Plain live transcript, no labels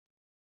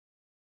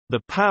The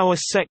power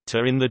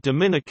sector in the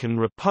Dominican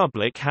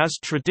Republic has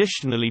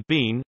traditionally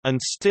been, and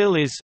still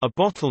is, a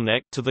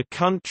bottleneck to the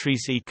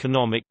country's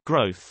economic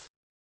growth.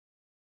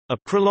 A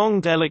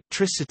prolonged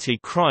electricity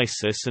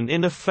crisis and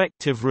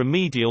ineffective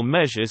remedial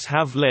measures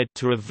have led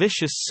to a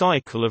vicious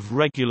cycle of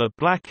regular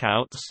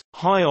blackouts,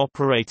 high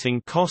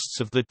operating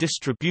costs of the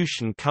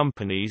distribution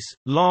companies,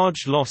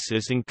 large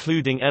losses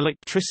including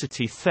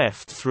electricity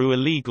theft through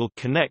illegal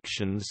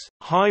connections,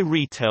 high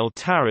retail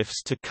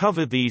tariffs to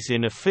cover these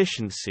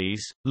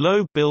inefficiencies,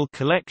 low bill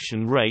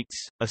collection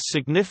rates, a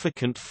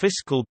significant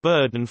fiscal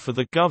burden for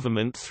the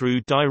government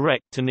through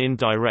direct and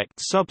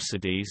indirect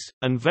subsidies,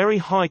 and very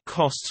high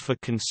costs for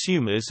consumers,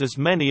 as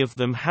many of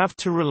them have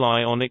to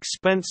rely on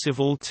expensive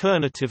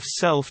alternative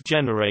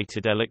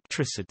self-generated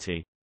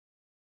electricity.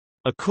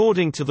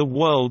 According to the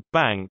World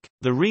Bank,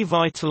 the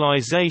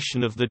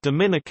revitalization of the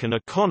Dominican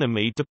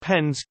economy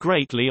depends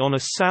greatly on a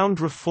sound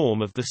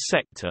reform of the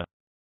sector.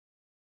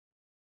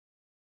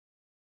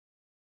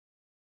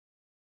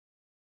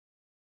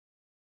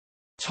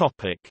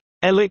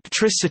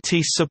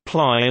 Electricity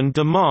supply and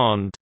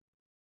demand.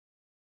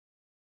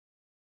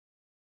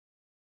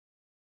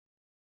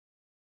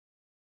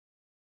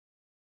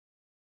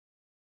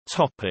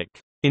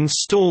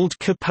 Installed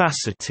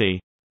capacity.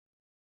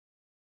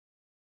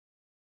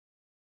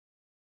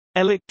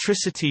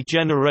 Electricity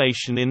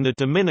generation in the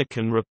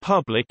Dominican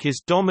Republic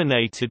is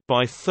dominated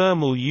by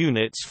thermal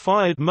units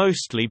fired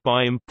mostly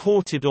by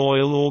imported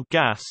oil or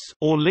gas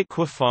or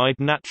liquefied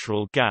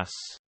natural gas.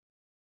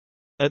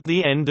 At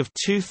the end of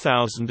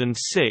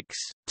 2006,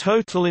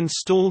 total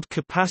installed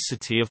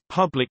capacity of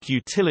public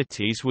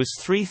utilities was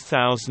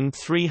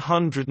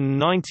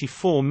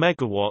 3,394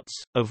 megawatts,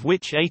 of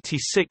which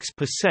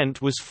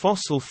 86% was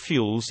fossil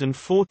fuels and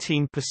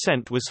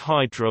 14% was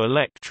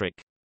hydroelectric.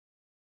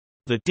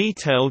 The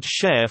detailed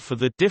share for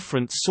the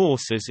different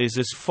sources is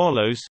as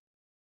follows.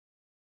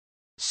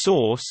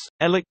 Source: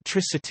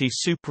 Electricity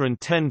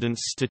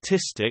Superintendent's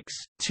Statistics,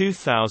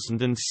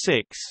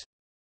 2006.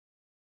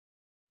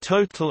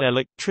 Total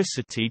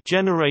electricity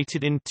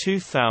generated in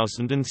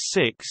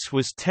 2006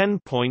 was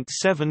 10.7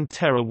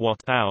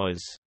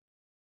 terawatt-hours.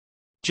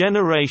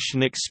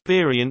 Generation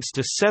experienced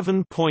a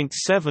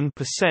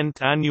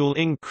 7.7% annual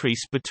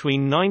increase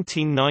between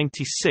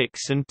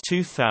 1996 and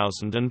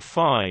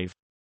 2005.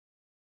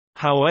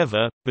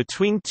 However,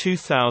 between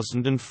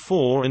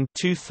 2004 and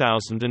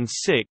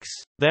 2006,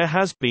 there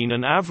has been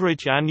an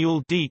average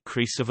annual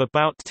decrease of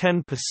about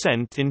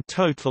 10% in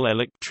total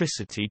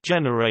electricity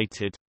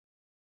generated.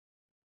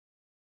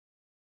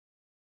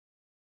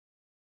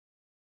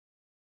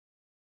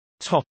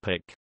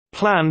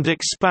 Planned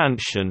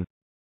expansion.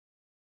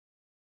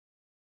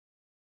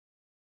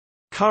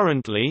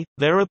 Currently,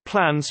 there are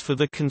plans for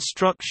the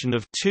construction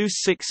of two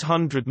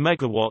 600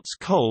 MW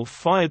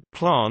coal-fired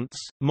plants,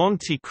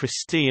 Monte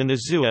Cristi and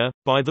Azua,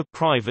 by the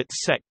private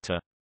sector.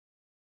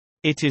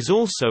 It is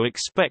also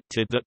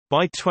expected that,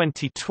 by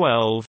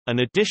 2012, an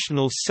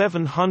additional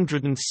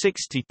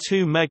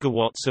 762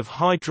 MW of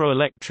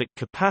hydroelectric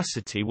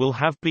capacity will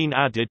have been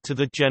added to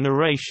the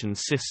generation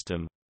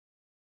system.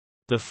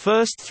 The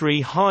first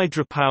three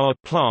hydropower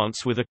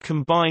plants with a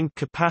combined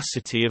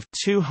capacity of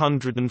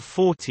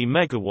 240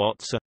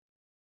 MW are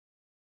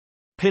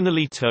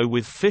Pinalito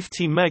with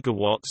 50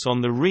 MW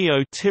on the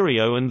Rio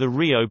Tirio and the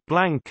Rio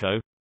Blanco,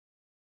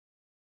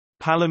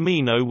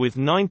 Palomino with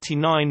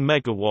 99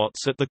 MW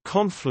at the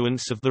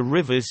confluence of the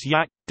rivers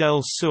Yaque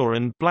del Sur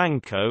and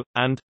Blanco,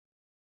 and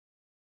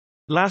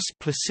Las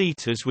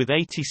Placitas with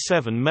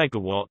 87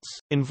 MW,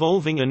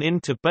 involving an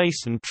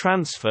inter-basin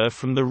transfer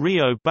from the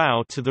Rio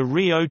Bao to the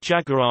Rio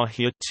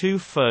Jaguarahia. Two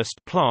first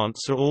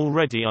plants are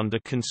already under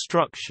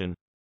construction.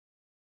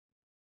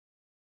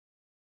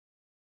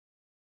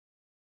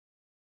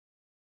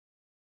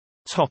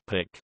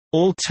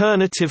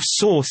 Alternative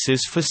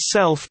sources for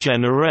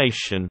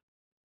self-generation.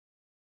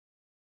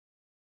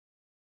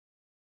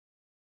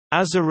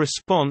 As a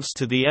response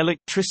to the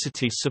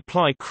electricity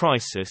supply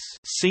crisis,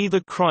 see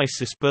the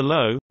crisis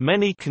below,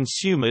 many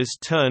consumers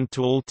turned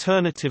to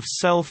alternative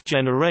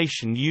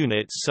self-generation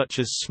units such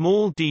as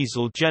small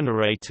diesel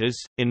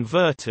generators,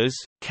 inverters,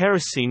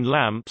 kerosene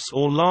lamps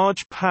or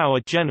large power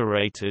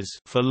generators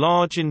for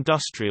large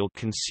industrial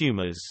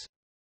consumers.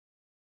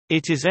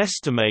 It is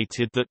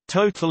estimated that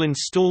total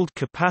installed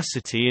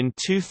capacity in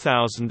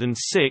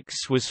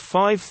 2006 was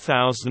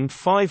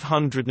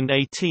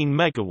 5,518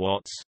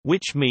 megawatts,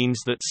 which means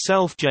that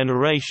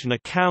self-generation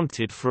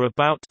accounted for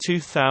about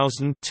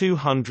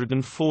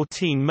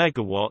 2,214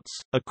 megawatts,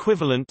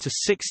 equivalent to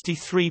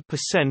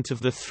 63% of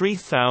the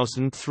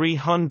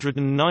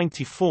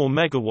 3,394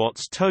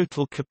 megawatts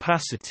total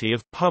capacity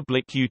of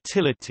public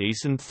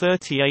utilities and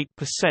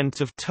 38%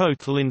 of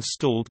total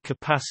installed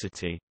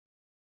capacity.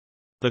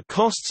 The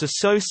costs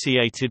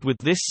associated with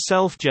this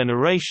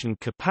self-generation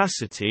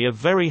capacity are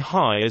very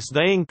high as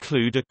they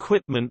include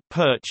equipment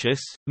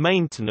purchase,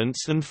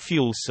 maintenance and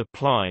fuel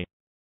supply.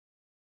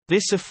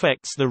 This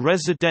affects the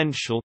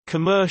residential,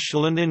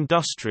 commercial and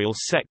industrial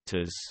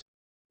sectors.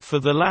 For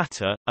the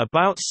latter,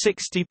 about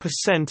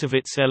 60% of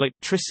its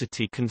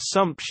electricity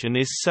consumption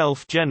is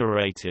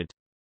self-generated.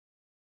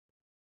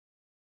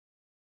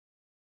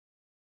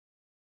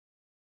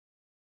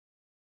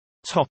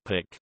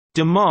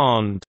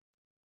 Demand.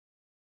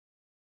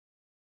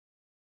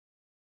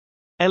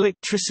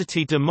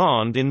 Electricity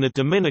demand in the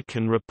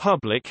Dominican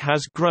Republic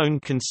has grown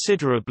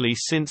considerably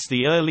since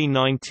the early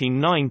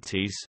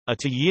 1990s,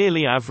 at a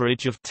yearly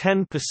average of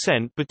 10%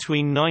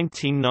 between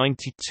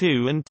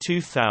 1992 and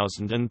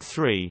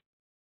 2003.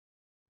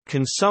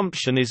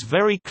 Consumption is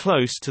very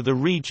close to the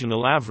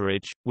regional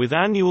average, with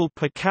annual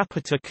per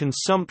capita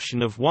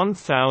consumption of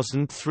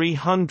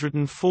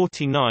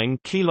 1,349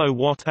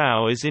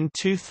 kWh in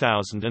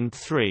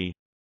 2003.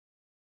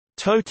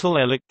 Total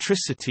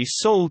electricity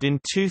sold in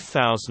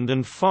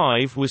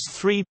 2005 was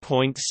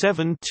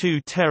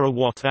 3.72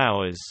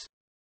 terawatt-hours.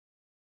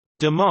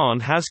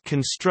 Demand has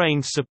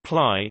constrained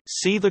supply,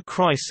 see the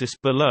crisis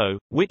below,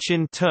 which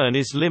in turn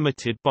is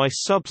limited by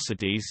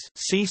subsidies,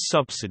 see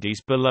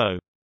subsidies below.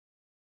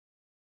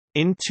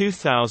 In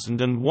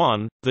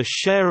 2001, the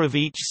share of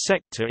each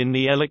sector in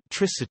the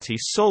electricity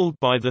sold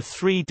by the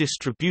three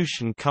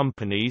distribution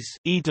companies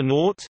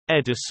Edenort,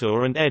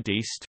 Edisur and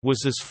Edist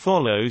was as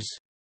follows: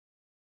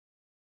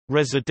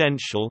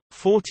 residential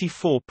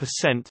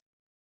 44%,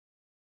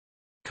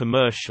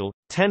 commercial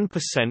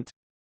 10%,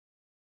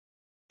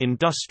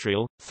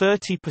 industrial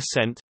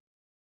 30%,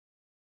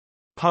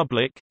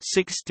 public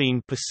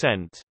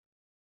 16%.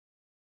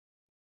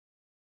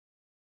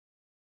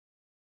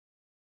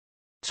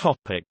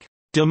 Topic: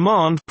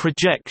 Demand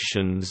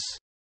projections.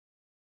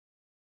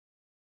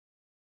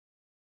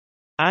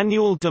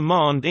 Annual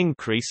demand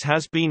increase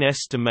has been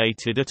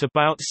estimated at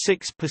about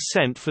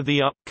 6% for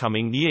the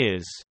upcoming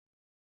years.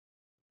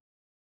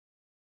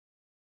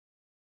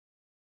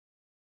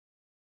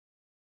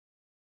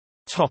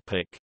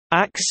 Topic: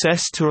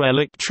 Access to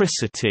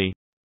electricity.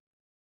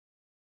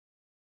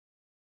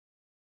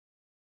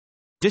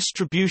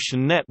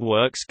 Distribution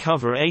networks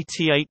cover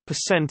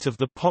 88% of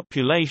the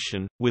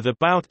population, with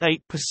about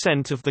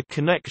 8% of the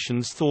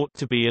connections thought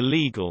to be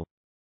illegal.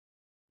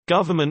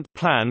 Government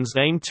plans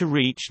aim to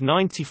reach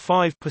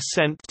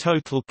 95%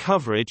 total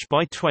coverage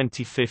by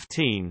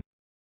 2015.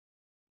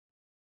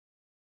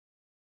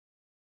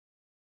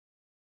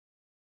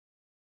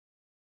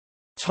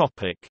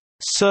 Topic: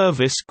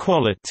 Service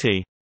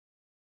quality.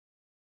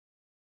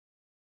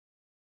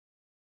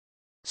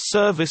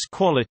 Service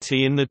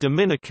quality in the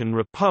Dominican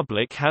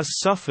Republic has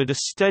suffered a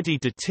steady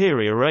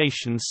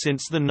deterioration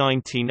since the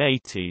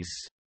 1980s.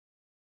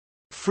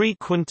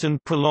 Frequent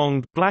and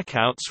prolonged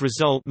blackouts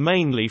result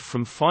mainly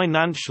from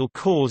financial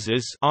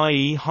causes,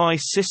 i.e. high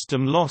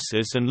system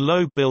losses and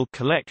low bill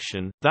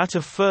collection, that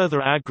are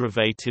further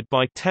aggravated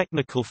by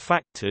technical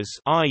factors,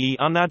 i.e.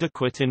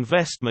 inadequate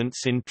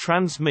investments in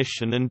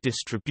transmission and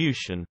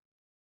distribution.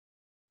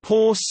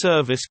 Poor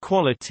service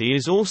quality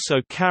is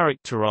also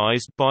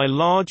characterized by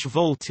large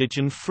voltage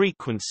and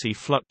frequency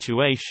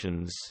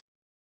fluctuations.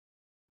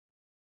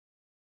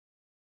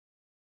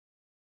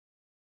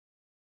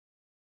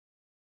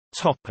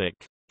 Topic: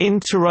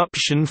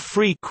 Interruption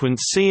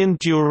frequency and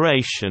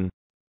duration.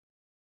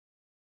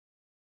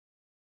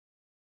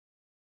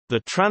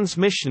 The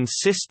transmission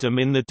system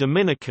in the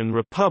Dominican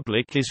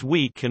Republic is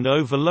weak and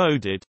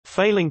overloaded,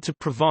 failing to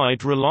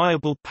provide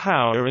reliable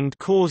power and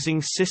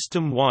causing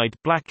system-wide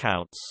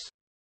blackouts.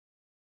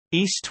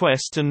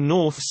 East-west and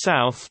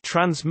north-south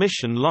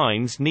transmission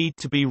lines need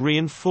to be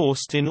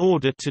reinforced in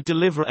order to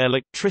deliver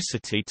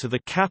electricity to the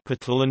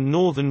capital and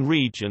northern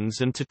regions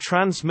and to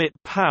transmit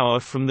power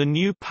from the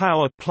new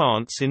power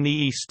plants in the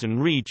eastern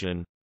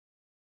region.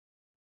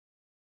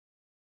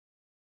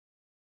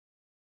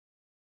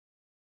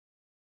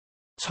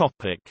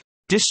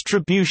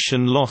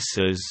 Distribution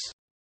losses.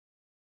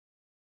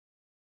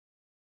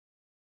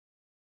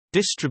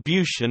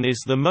 Distribution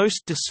is the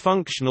most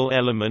dysfunctional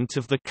element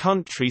of the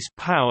country's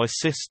power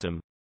system.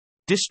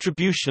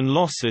 Distribution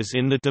losses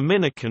in the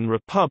Dominican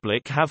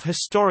Republic have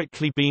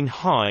historically been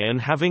high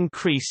and have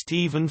increased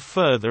even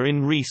further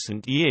in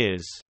recent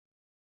years.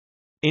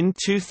 In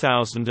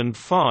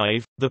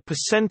 2005, the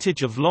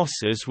percentage of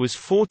losses was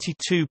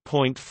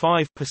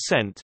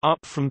 42.5%,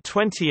 up from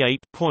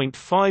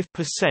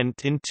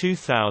 28.5% in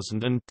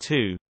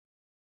 2002.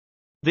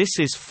 This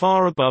is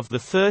far above the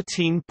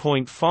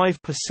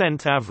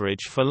 13.5%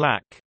 average for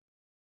LAC.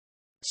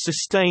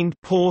 Sustained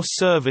poor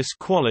service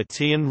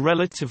quality and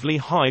relatively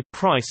high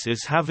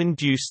prices have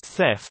induced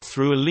theft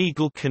through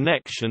illegal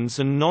connections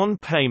and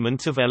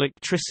non-payment of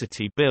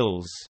electricity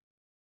bills.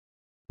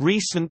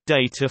 Recent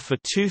data for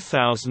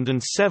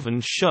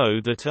 2007 show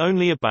that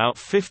only about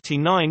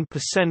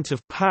 59%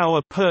 of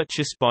power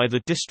purchased by the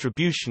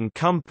distribution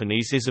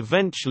companies is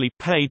eventually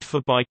paid for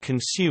by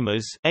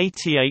consumers.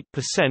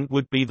 88%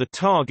 would be the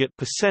target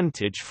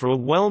percentage for a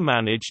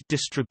well-managed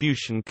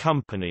distribution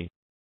company.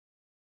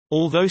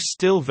 Although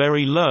still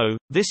very low,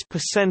 this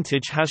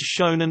percentage has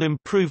shown an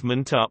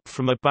improvement up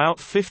from about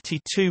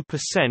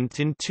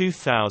 52% in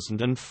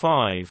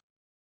 2005.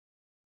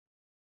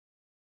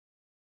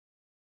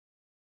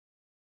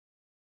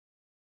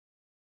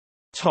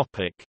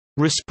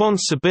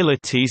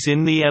 Responsibilities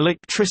in the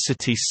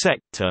electricity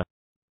sector.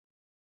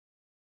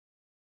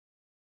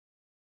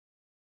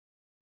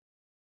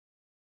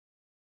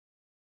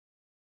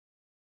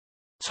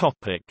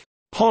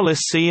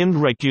 Policy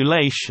and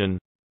regulation.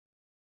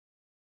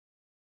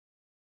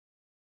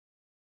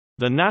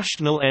 The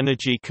National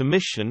Energy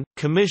Commission,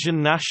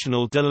 Comisión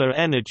Nacional de la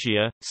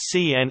Energía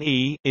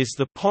 (CNE), is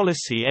the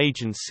policy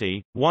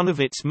agency, one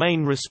of its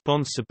main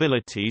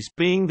responsibilities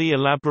being the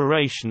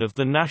elaboration of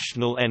the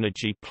National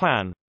Energy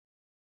Plan.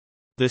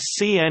 The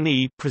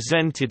CNE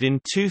presented in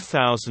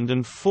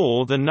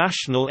 2004 the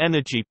National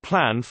Energy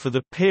Plan for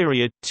the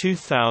period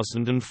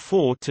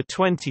 2004 to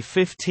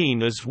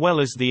 2015 as well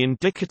as the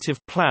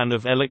Indicative Plan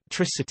of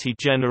Electricity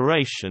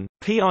Generation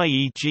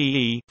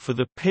for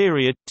the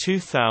period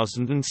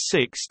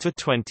 2006 to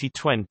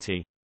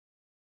 2020.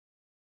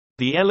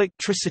 The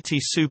Electricity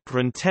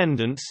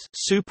Superintendence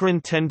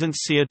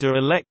Superintendencia de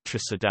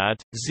Electricidad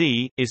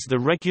is the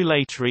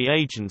regulatory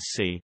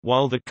agency,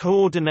 while the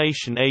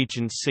Coordination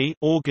Agency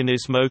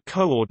Organismo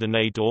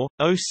Coordinador,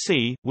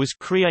 OC, was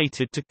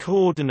created to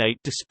coordinate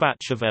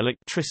dispatch of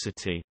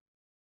electricity.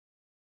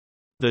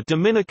 The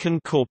Dominican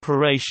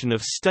Corporation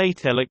of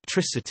State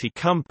Electricity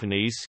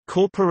Companies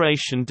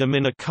Corporación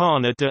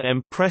Dominicana de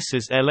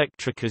Empresas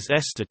Eléctricas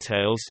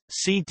Estatales,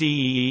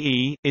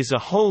 CDEE, is a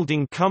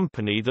holding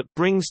company that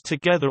brings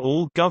together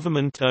all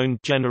government-owned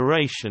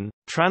generation,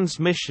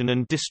 transmission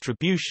and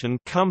distribution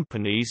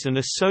companies and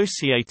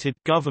associated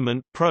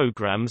government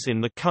programs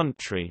in the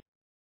country.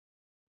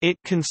 It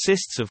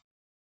consists of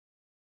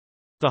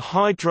the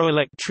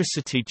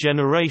Hydroelectricity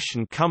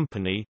Generation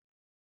Company,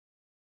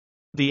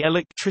 the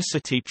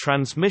Electricity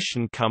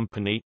Transmission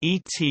Company,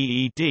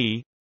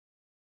 ETED,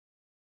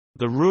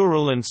 the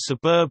Rural and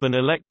Suburban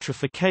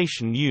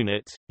Electrification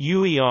Unit,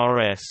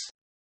 UERS,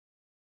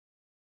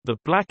 the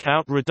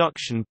Blackout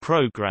Reduction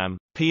Program,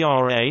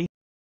 PRA,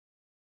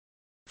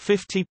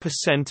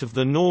 50% of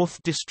the North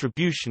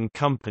Distribution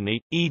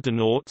Company,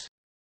 EDINORT,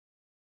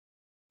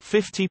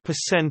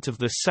 50% of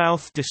the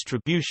South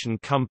Distribution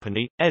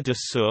Company,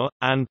 EDISUR,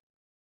 and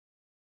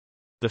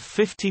the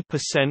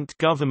 50%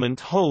 government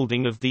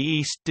holding of the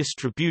East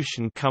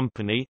Distribution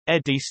Company,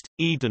 EDIST,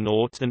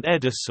 EDINORT and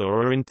EDISUR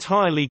are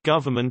entirely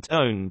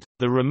government-owned,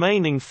 the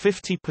remaining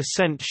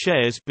 50%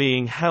 shares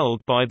being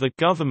held by the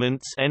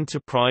government's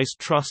Enterprise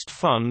Trust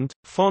Fund,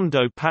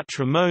 Fondo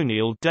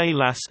Patrimonial de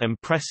las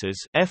Empresas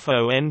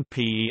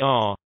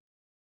 (FONPER).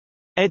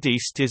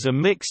 EDIST is a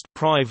mixed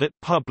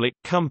private-public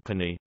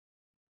company.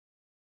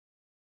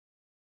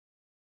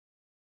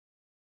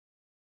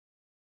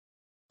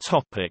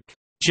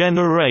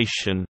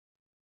 Generation.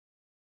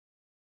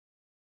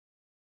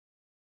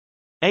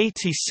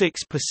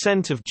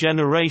 86% of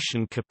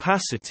generation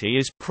capacity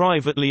is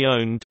privately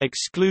owned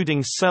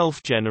excluding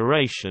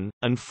self-generation,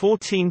 and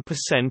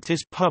 14%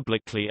 is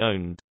publicly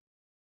owned.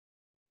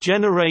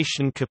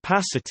 Generation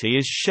capacity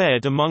is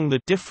shared among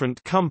the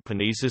different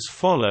companies as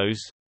follows.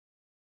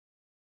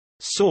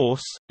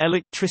 Source: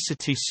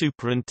 Electricity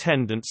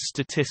Superintendent's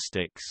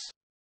Statistics.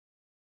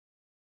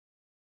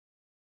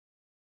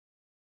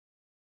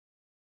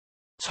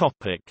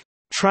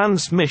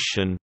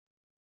 Transmission.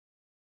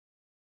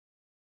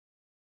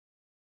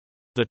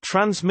 The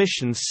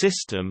transmission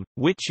system,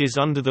 which is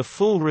under the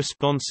full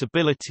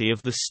responsibility of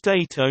the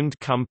state-owned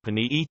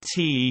company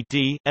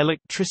ETED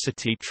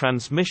Electricity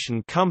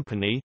Transmission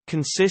Company,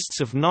 consists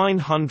of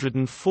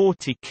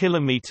 940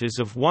 kilometers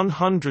of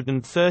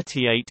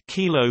 138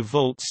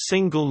 kV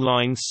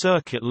single-line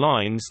circuit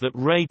lines that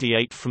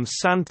radiate from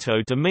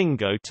Santo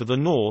Domingo to the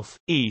north,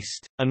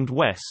 east, and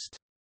west.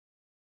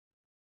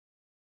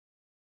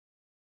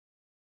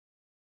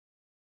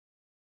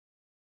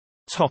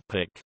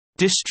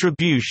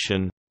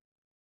 Distribution.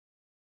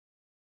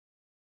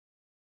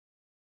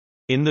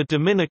 In the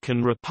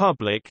Dominican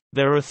Republic,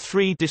 there are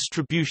 3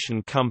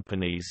 distribution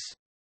companies.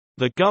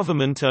 The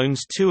government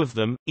owns 2 of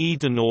them,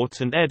 EDINORT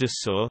and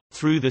EDISUR,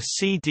 through the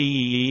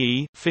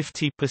CDEE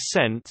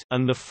 50%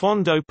 and the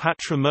Fondo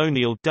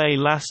Patrimonial de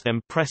las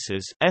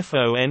Empresas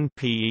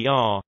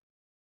 (FONPER).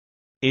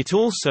 It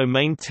also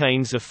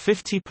maintains a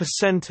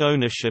 50%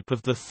 ownership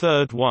of the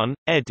third one,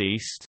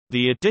 EDIST.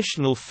 The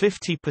additional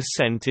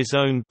 50% is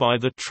owned by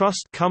the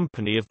Trust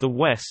Company of the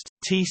West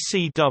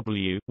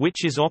 (TCW),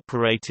 which is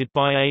operated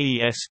by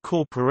AES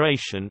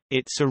Corporation,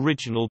 its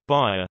original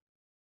buyer.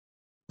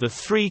 The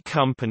 3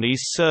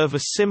 companies serve a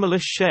similar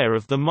share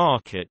of the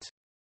market.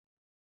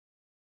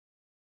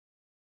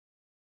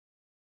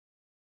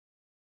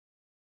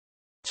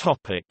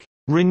 Topic: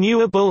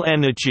 Renewable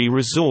energy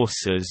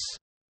resources.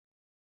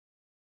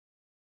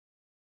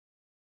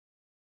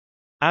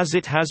 As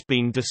it has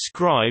been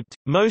described,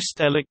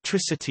 most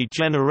electricity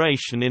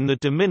generation in the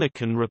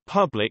Dominican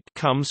Republic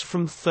comes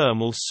from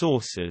thermal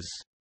sources.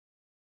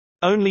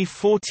 Only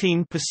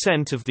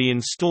 14% of the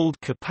installed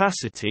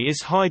capacity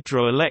is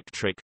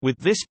hydroelectric, with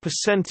this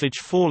percentage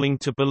falling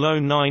to below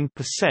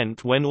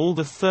 9% when all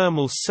the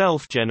thermal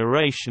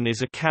self-generation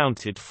is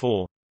accounted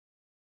for.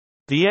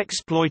 The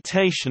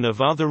exploitation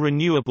of other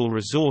renewable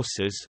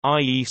resources,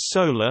 i.e.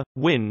 solar,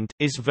 wind,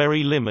 is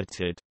very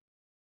limited.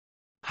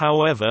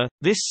 However,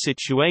 this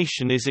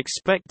situation is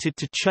expected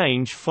to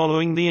change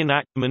following the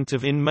enactment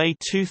in May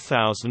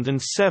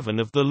 2007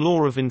 of the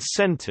Law of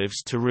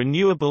Incentives to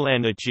Renewable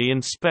Energy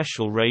and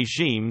Special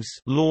Regimes,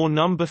 Law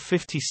No.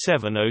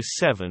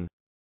 5707.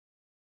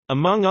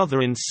 Among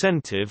other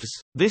incentives,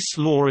 this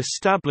law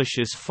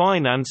establishes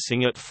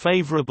financing at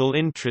favorable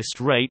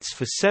interest rates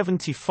for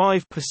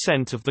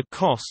 75% of the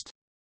cost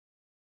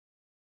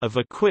of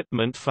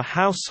equipment for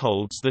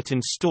households that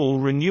install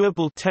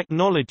renewable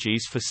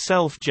technologies for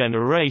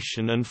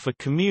self-generation and for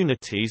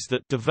communities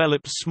that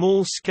develop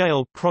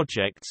small-scale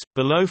projects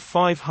below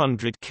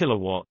 500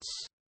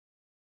 kilowatts.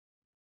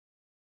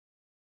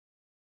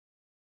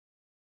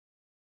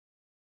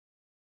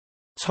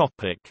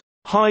 Topic: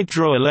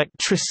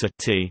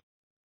 Hydroelectricity.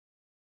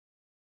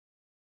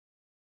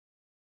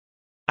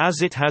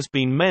 As it has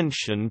been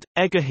mentioned,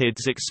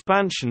 Egerhid's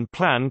expansion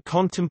plan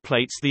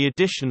contemplates the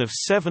addition of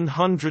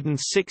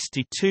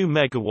 762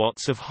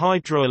 megawatts of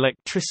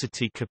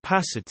hydroelectricity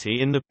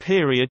capacity in the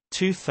period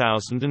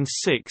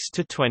 2006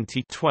 to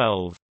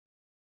 2012.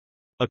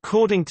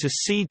 According to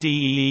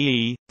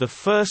CDEE, the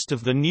first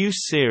of the new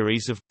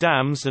series of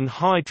dams and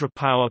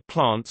hydropower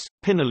plants,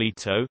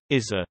 Pinalito,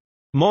 is a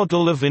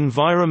model of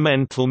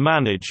environmental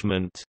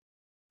management,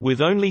 with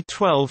only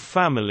 12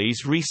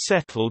 families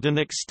resettled and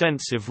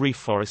extensive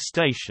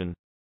reforestation.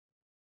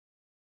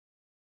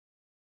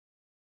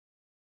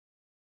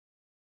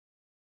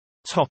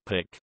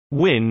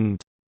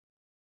 Wind.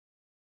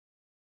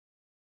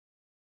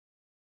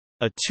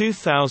 A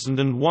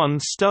 2001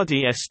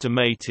 study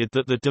estimated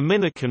that the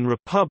Dominican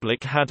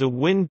Republic had a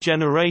wind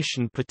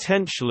generation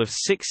potential of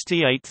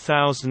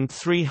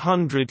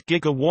 68,300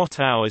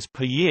 gigawatt-hours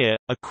per year,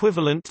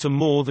 equivalent to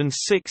more than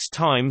 6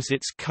 times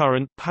its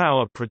current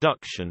power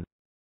production.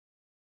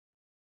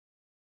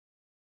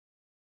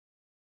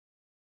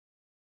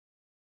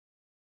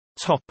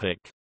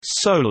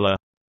 Solar.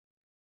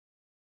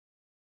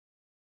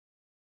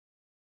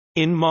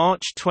 In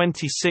March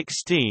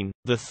 2016,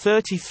 the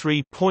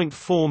 33.4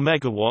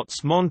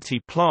 MW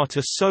Monte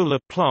Plata solar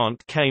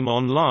plant came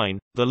online,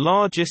 the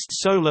largest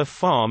solar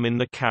farm in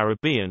the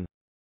Caribbean.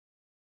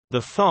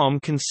 The farm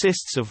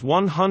consists of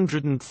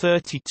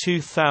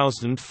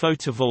 132,000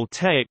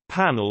 photovoltaic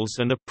panels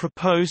and a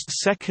proposed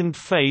second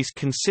phase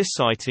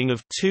consisting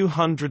of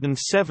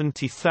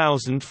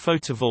 270,000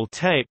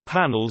 photovoltaic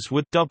panels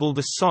would double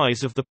the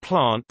size of the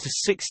plant to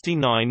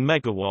 69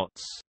 MW.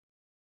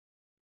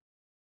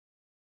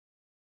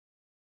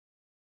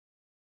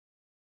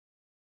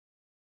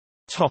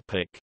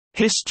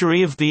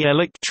 History of the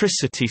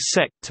electricity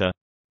sector.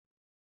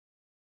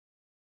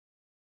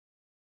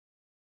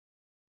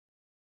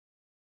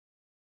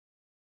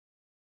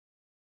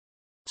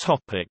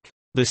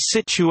 The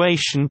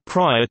situation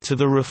prior to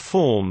the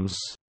reforms.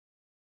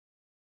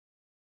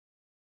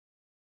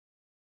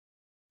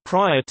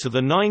 Prior to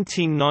the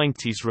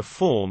 1990s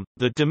reform,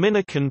 the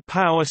Dominican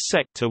power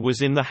sector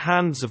was in the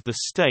hands of the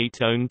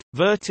state-owned,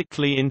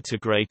 vertically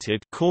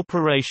integrated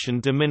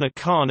Corporación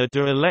Dominicana de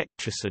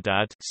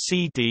Electricidad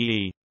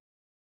 (CDE).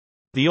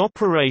 The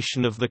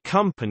operation of the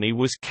company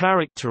was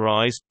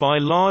characterized by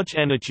large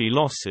energy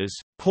losses,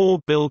 poor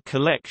bill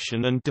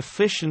collection and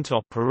deficient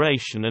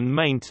operation and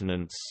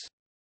maintenance.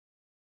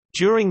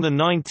 During the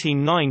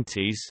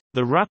 1990s,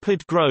 the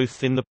rapid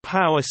growth in the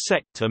power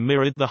sector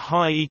mirrored the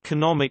high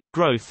economic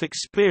growth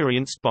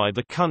experienced by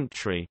the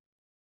country.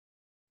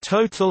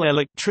 Total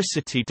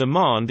electricity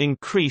demand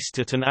increased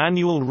at an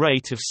annual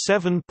rate of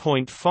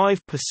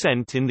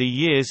 7.5% in the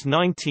years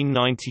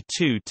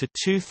 1992 to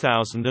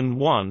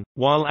 2001,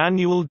 while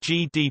annual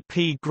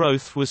GDP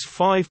growth was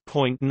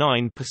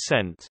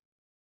 5.9%.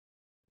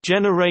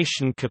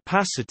 Generation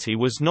capacity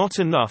was not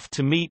enough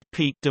to meet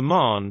peak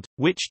demand,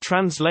 which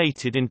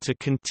translated into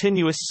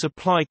continuous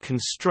supply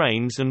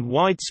constraints and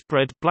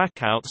widespread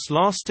blackouts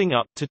lasting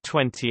up to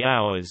 20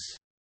 hours.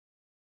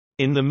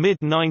 In the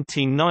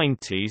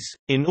mid-1990s,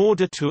 in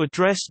order to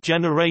address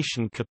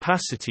generation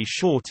capacity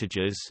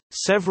shortages,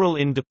 several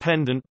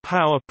independent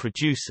power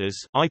producers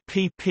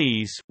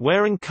 (IPPs)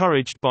 were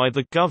encouraged by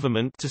the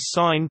government to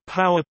sign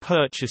power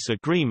purchase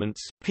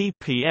agreements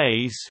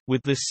 (PPAs)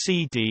 with the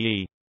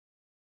CDE.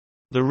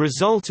 The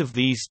result of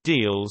these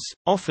deals,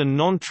 often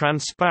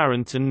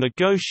non-transparent and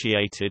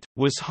negotiated,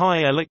 was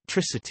high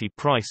electricity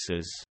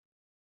prices.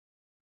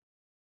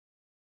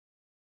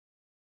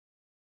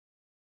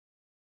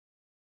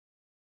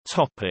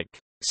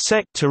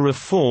 Sector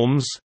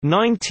reforms,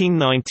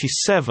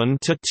 1997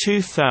 to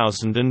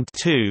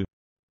 2002.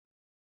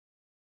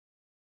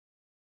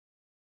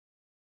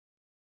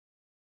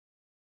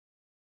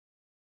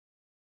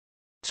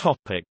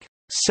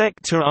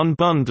 Sector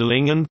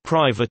unbundling and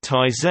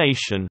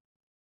privatization.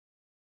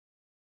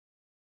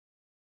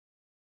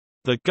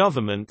 The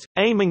government,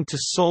 aiming to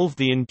solve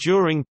the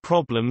enduring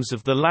problems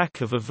of the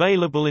lack of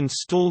available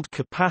installed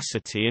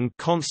capacity and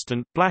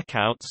constant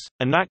blackouts,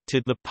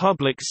 enacted the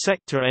Public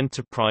Sector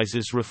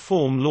Enterprises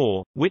Reform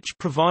Law, which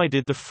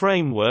provided the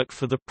framework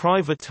for the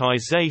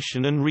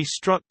privatization and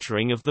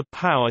restructuring of the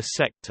power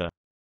sector.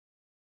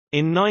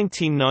 In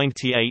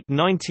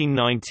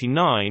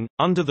 1998–1999,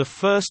 under the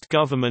first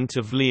government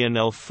of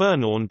Leonel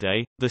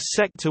Fernández, the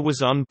sector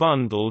was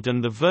unbundled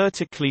and the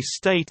vertically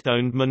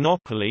state-owned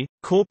monopoly,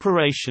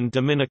 Corporación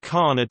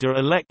Dominicana de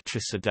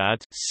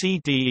Electricidad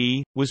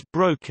 (CDE), was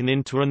broken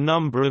into a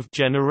number of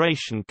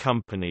generation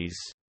companies.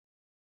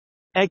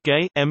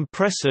 EGE,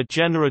 Empresa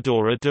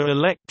Generadora de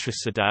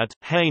Electricidad,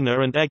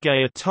 HENA, and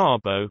EGE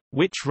Atabo,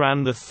 which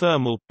ran the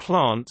thermal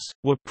plants,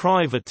 were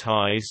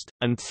privatized,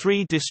 and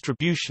three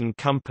distribution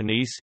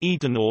companies,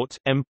 Edenorte,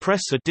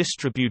 Empresa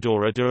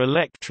Distribuidora de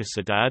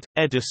Electricidad,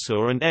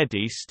 Edesur, and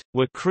Edist,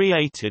 were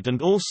created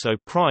and also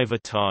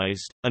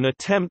privatized. An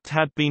attempt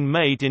had been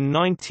made in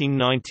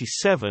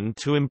 1997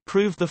 to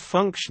improve the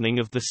functioning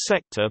of the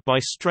sector by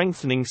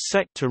strengthening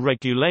sector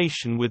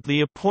regulation with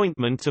the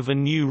appointment of a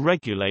new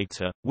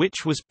regulator, which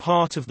was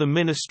part of the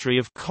Ministry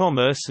of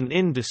Commerce and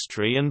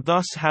Industry and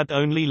thus had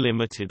only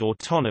limited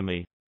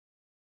autonomy.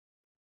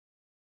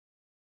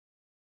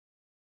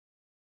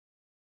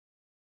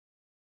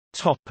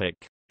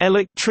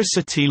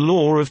 Electricity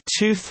Law of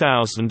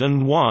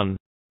 2001.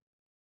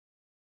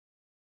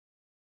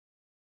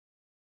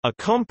 A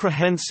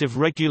comprehensive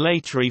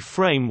regulatory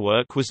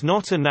framework was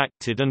not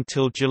enacted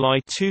until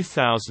July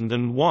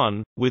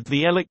 2001, with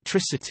the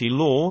Electricity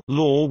Law,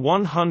 Law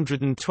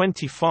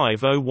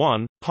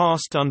 125/01,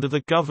 passed under the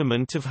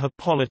government of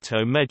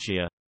Hipólito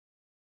Mejia.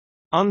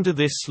 Under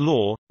this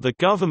law, the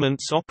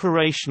government's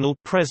operational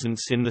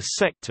presence in the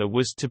sector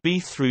was to be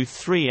through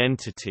three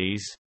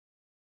entities: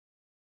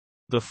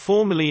 the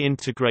formerly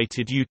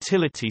integrated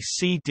utility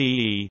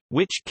CDE,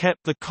 which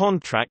kept the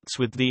contracts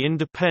with the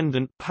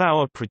independent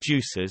power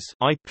producers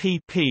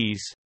 (IPPs),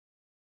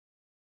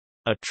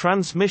 a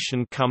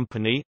transmission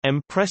company,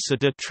 Empresa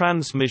de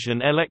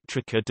Transmisión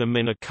Eléctrica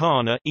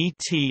Dominicana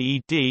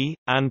 (ETED),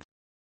 and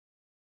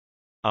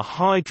a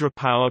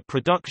hydropower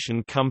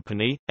production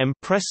company,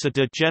 Empresa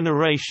de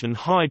Generación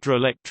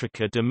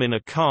Hidroelectrica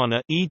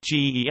Dominicana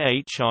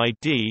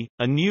 (EGEHID),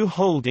 a new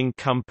holding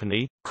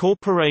company,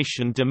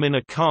 Corporación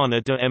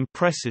Dominicana de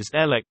Empresas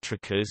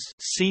Eléctricas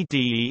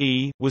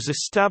 (CDEE), was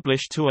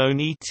established to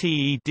own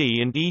ETED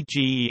and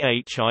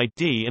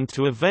EGEHID and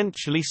to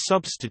eventually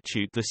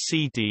substitute the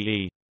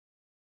CDE.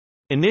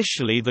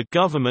 Initially, the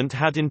government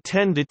had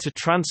intended to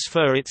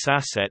transfer its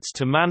assets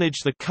to manage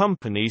the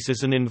companies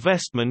as an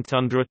investment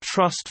under a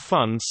trust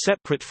fund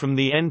separate from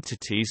the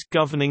entities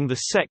governing the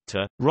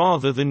sector,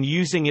 rather than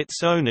using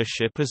its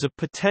ownership as a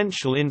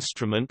potential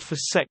instrument for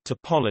sector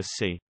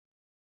policy.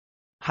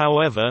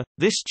 However,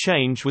 this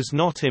change was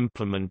not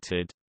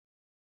implemented.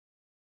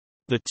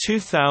 The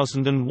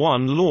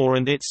 2001 law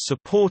and its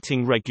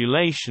supporting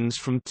regulations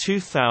from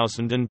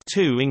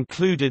 2002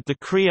 included the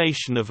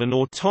creation of an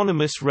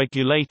autonomous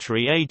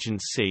regulatory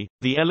agency,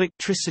 the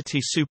Electricity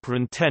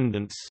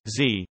Superintendents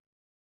 (ZE).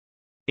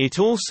 It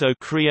also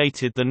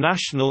created the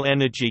National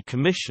Energy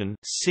Commission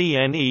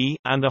 (CNE)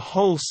 and a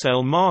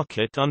wholesale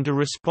market under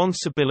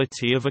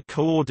responsibility of a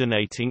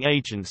coordinating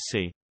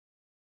agency.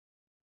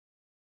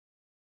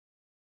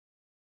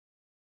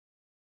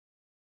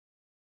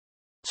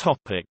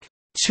 Topic: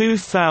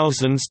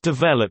 2000s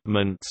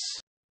developments.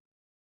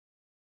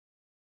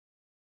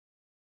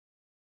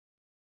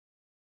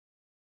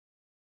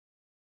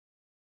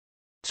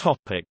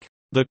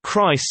 The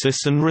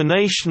crisis and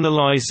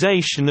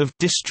renationalization of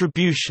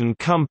distribution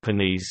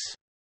companies.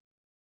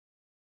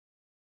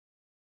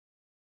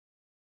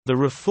 The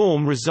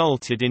reform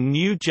resulted in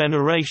new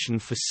generation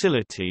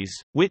facilities,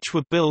 which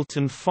were built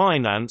and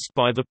financed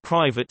by the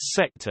private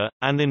sector,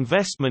 and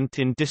investment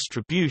in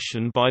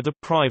distribution by the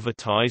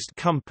privatized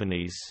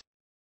companies.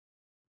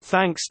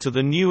 Thanks to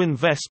the new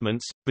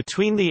investments,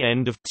 between the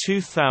end of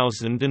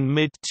 2000 and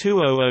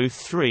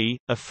mid-2003,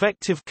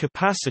 effective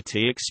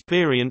capacity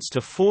experienced a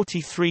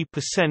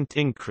 43%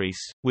 increase,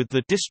 with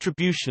the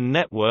distribution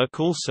network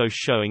also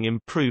showing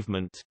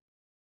improvement.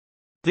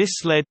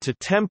 This led to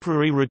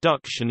temporary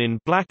reduction in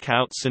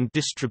blackouts and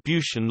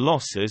distribution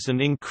losses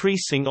and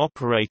increasing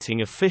operating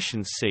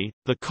efficiency,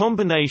 the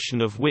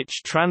combination of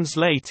which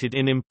translated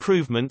in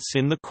improvements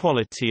in the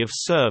quality of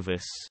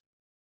service.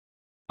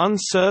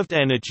 Unserved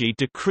energy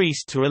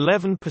decreased to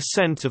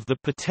 11% of the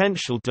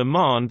potential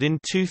demand in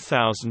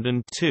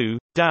 2002,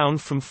 down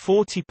from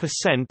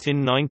 40%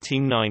 in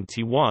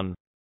 1991.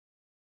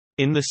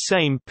 In the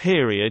same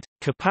period,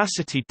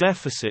 capacity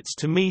deficits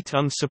to meet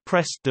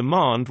unsuppressed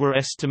demand were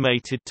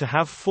estimated to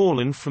have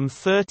fallen from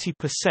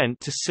 30%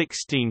 to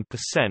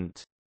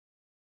 16%.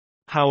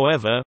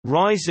 However,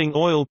 rising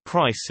oil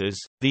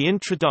prices, the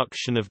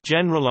introduction of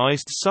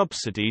generalized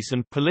subsidies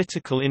and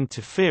political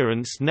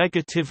interference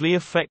negatively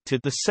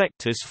affected the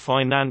sector's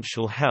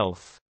financial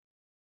health.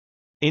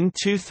 In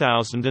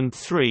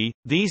 2003,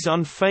 these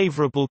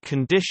unfavorable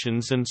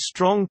conditions and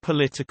strong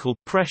political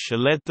pressure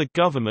led the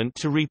government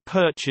to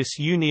repurchase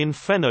Union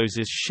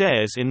Fenose's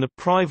shares in the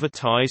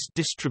privatized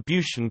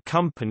distribution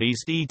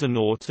companies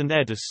Edenort and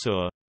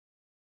Edesur.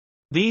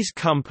 These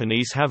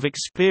companies have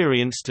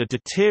experienced a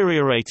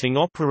deteriorating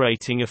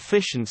operating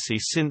efficiency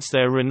since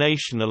their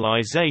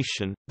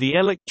renationalization. The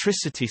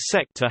electricity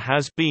sector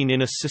has been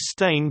in a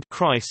sustained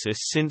crisis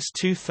since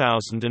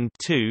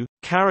 2002,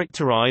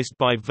 characterized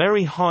by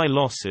very high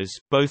losses,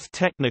 both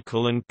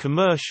technical and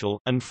commercial,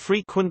 and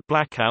frequent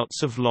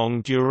blackouts of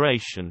long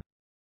duration.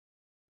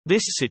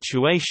 This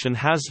situation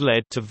has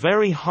led to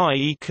very high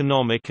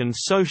economic and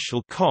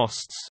social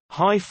costs,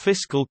 high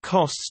fiscal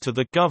costs to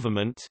the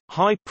government,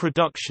 high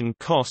production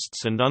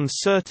costs and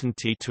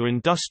uncertainty to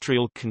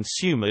industrial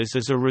consumers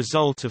as a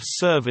result of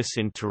service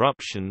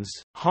interruptions,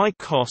 high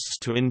costs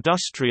to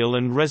industrial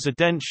and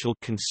residential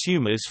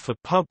consumers for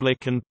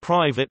public and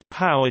private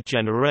power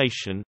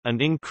generation,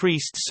 and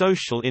increased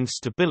social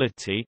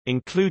instability,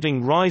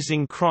 including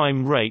rising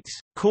crime rates,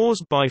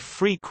 caused by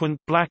frequent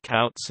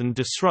blackouts and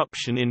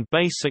disruption in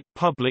basic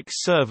public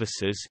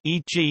services,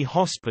 e.g.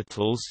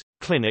 hospitals,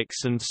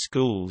 clinics and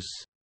schools.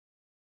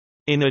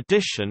 In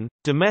addition,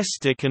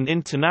 domestic and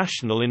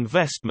international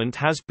investment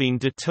has been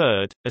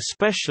deterred,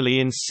 especially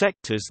in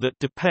sectors that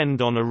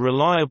depend on a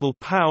reliable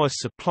power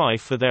supply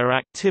for their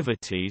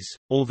activities,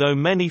 although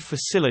many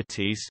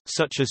facilities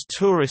such as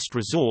tourist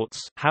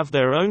resorts have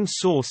their own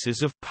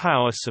sources of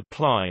power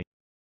supply.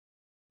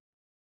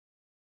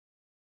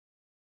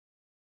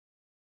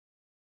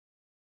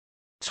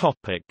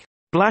 Topic: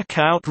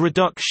 Blackout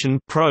Reduction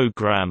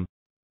Program.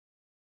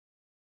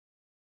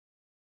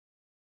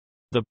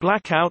 The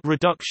Blackout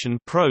Reduction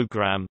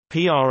Program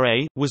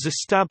 (PRA) was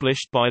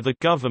established by the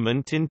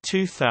government in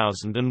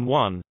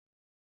 2001.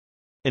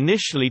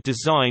 Initially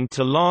designed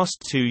to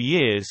last 2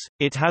 years,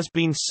 it has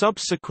been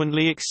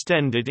subsequently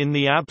extended in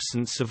the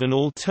absence of an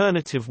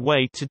alternative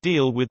way to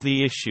deal with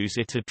the issues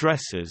it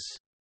addresses.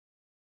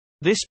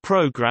 This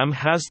program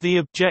has the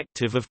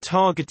objective of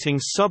targeting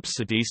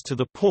subsidies to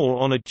the poor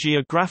on a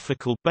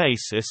geographical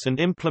basis and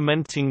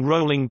implementing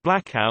rolling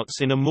blackouts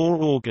in a more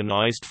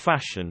organized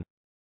fashion.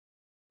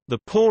 The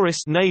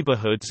poorest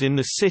neighborhoods in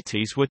the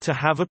cities were to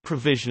have a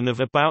provision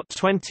of about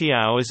 20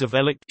 hours of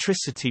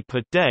electricity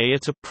per day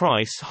at a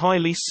price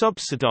highly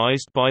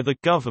subsidized by the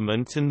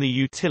government and the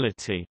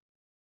utility.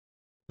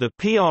 The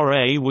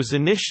PRA was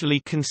initially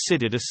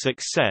considered a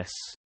success.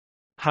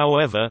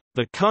 However,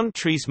 the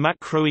country's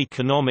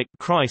macroeconomic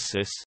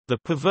crisis, the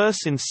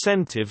perverse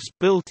incentives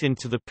built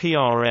into the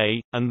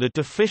PRA, and the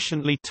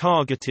deficiently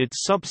targeted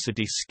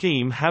subsidy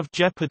scheme have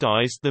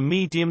jeopardized the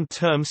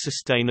medium-term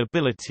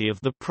sustainability of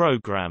the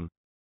program.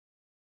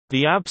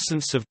 The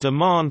absence of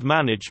demand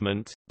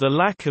management, the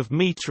lack of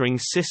metering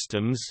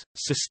systems,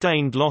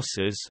 sustained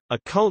losses, a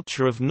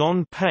culture of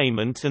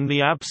non-payment and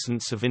the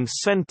absence of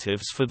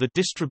incentives for the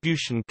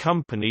distribution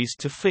companies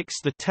to fix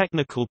the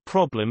technical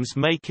problems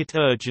make it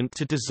urgent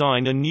to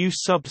design a new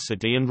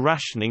subsidy and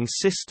rationing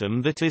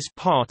system that is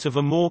part of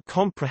a more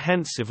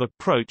comprehensive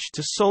approach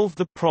to solve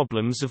the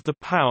problems of the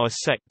power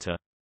sector.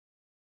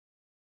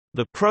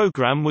 The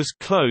program was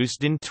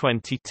closed in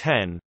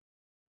 2010.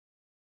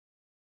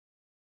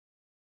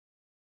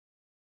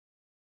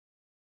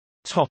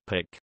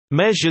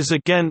 Measures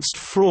against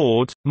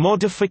fraud,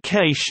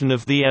 modification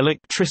of the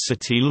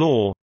electricity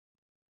law.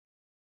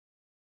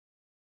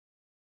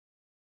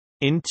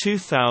 In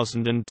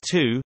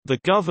 2002, the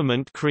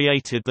government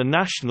created the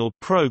National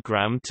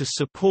Programme to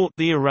Support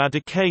the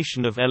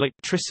Eradication of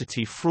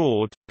Electricity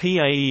Fraud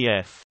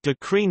 (PAEF),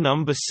 Decree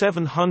No.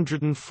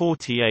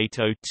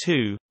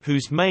 748/02,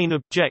 whose main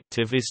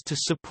objective is to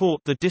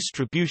support the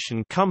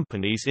distribution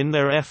companies in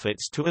their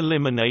efforts to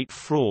eliminate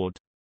fraud.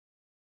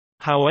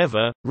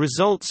 However,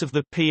 results of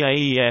the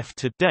PAEF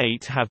to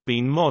date have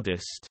been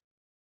modest.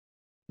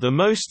 The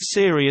most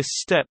serious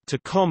step to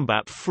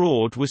combat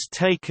fraud was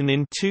taken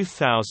in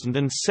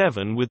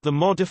 2007 with the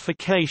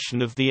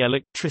modification of the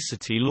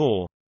electricity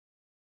law.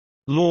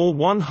 Law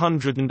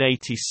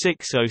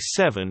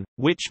 186/07,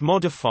 which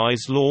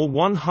modifies Law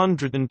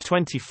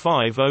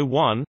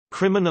 125/01,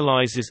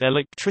 criminalizes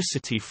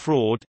electricity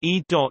fraud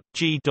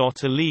e.g.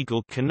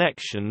 illegal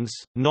connections,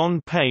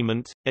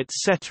 non-payment,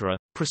 etc.,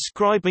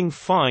 prescribing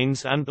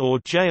fines and/or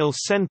jail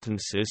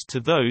sentences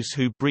to those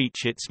who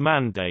breach its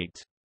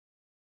mandate.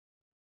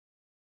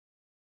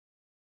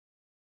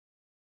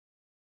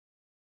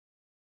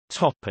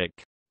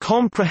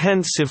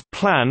 Comprehensive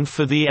Plan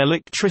for the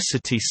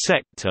Electricity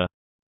Sector.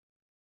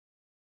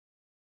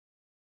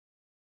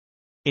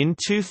 In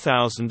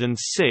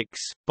 2006,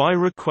 by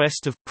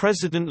request of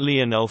President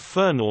Lionel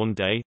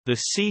Fernandez, the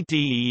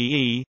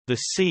CDEE, the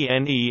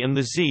CNE and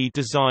the Z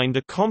designed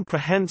a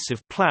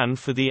comprehensive plan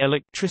for the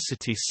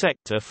electricity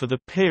sector for the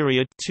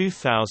period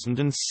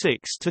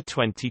 2006 to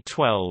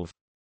 2012.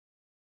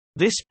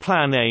 This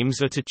plan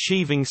aims at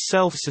achieving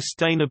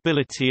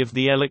self-sustainability of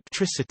the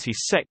electricity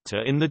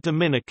sector in the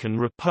Dominican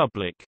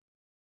Republic.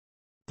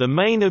 The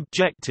main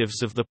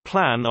objectives of the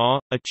plan are,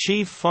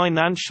 achieve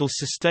financial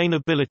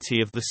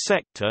sustainability of the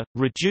sector,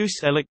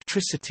 reduce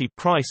electricity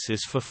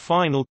prices for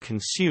final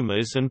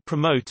consumers and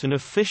promote an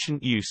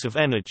efficient use of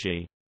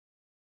energy.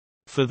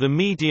 For the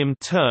medium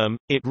term,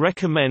 it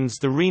recommends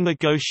the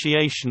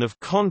renegotiation of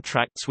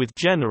contracts with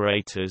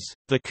generators,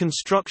 the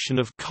construction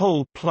of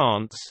coal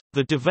plants,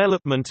 the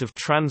development of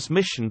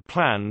transmission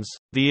plans,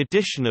 the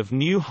addition of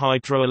new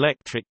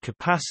hydroelectric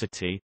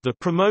capacity, the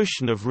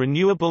promotion of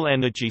renewable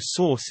energy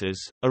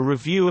sources, a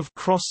review of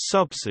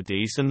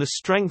cross-subsidies and the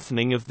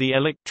strengthening of the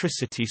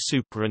electricity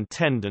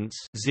superintendents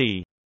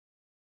 (Z).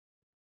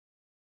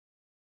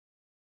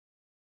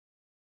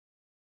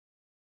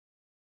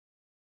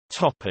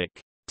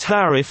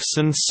 Tariffs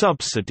and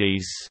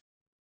subsidies.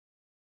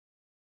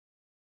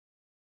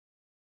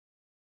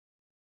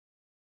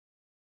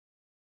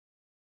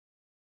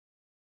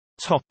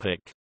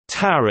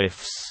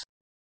 Tariffs.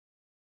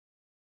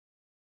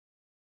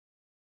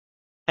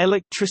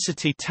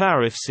 Electricity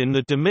tariffs in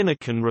the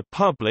Dominican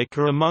Republic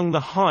are among the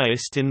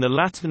highest in the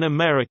Latin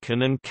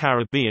American and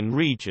Caribbean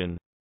region.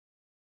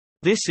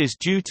 This is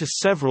due to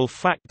several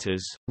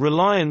factors: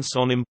 reliance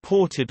on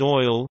imported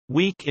oil,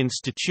 weak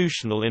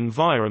institutional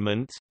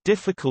environment,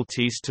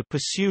 difficulties to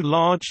pursue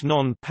large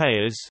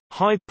non-payers,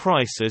 high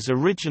prices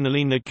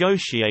originally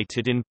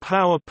negotiated in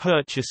power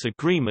purchase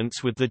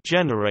agreements with the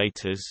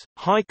generators,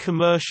 high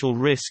commercial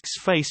risks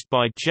faced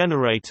by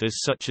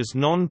generators such as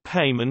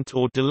non-payment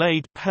or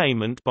delayed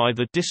payment by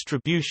the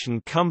distribution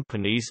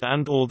companies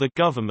and/or the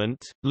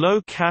government,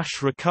 low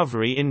cash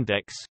recovery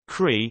index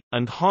 (CRI),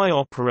 and high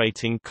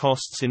operating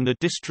costs in the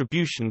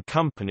distribution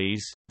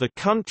companies. The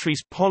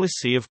country's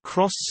policy of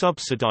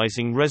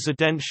cross-subsidizing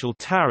residential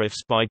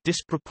tariffs by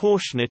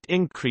disproportionate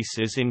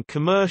increases in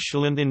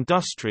commercial and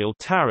industrial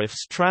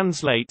tariffs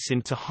translates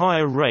into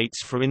higher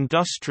rates for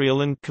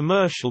industrial and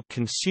commercial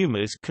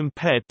consumers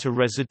compared to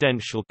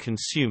residential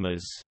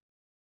consumers.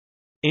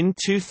 In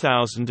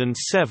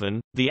 2007,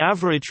 the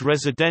average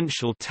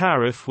residential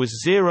tariff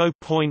was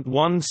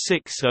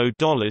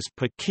 $0.160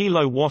 per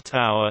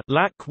kilowatt-hour.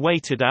 LAC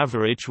weighted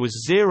average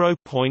was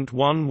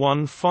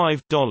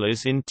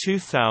 $0.115 in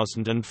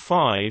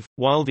 2005,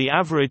 while the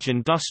average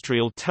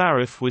industrial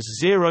tariff was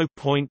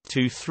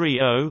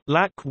 $0.230.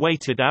 LAC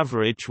weighted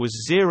average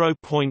was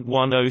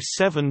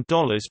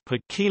 $0.107 per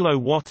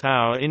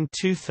kilowatt-hour in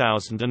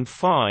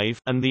 2005,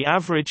 and the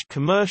average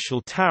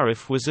commercial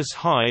tariff was as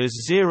high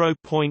as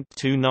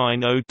 $0.290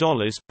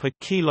 per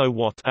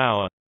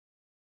kilowatt-hour.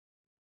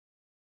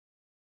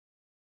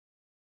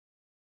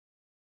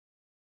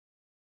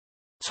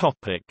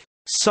 Topic: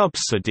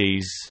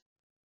 Subsidies.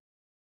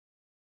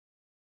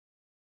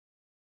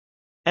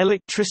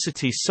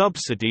 Electricity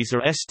subsidies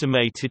are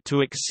estimated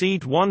to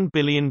exceed $1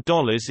 billion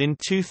in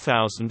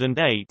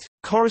 2008,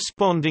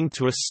 corresponding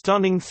to a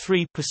stunning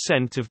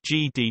 3% of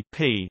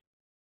GDP.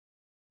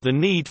 The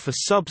need for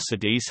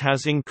subsidies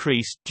has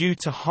increased due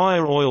to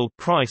higher oil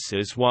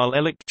prices while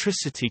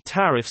electricity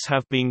tariffs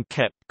have been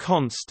kept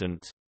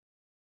constant.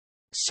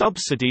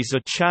 Subsidies are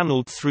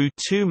channeled through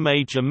two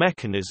major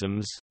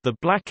mechanisms, the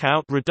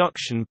Blackout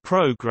Reduction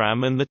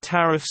Program and the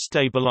Tariff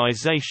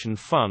Stabilization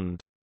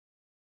Fund.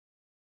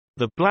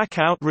 The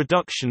Blackout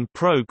Reduction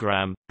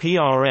Program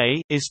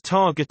 (PRA) is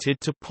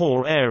targeted to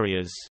poor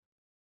areas.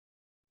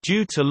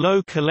 Due to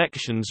low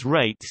collections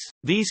rates,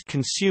 these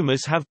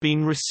consumers have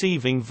been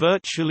receiving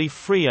virtually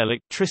free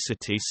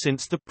electricity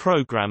since the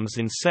program's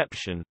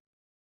inception.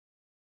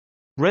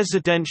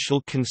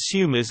 Residential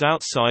consumers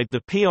outside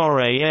the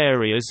PRA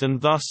areas and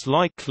thus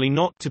likely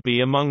not to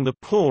be among the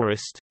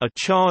poorest, are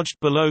charged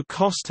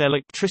below-cost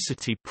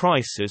electricity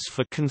prices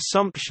for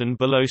consumption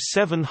below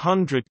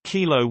 700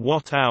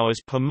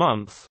 kilowatt-hours per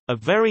month, a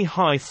very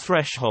high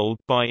threshold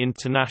by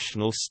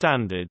international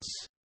standards.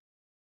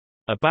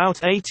 About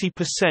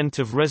 80%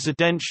 of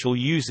residential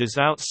users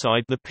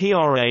outside the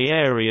PRA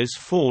areas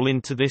fall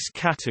into this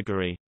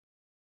category.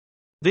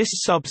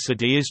 This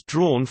subsidy is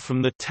drawn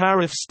from the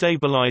Tariff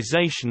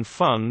Stabilization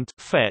Fund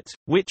 (FET),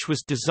 which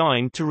was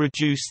designed to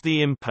reduce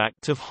the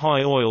impact of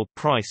high oil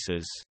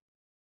prices.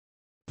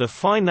 The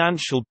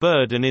financial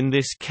burden in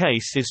this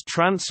case is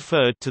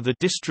transferred to the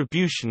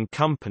distribution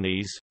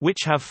companies,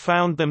 which have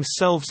found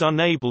themselves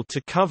unable to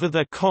cover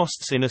their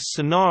costs in a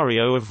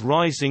scenario of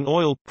rising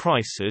oil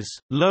prices,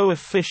 low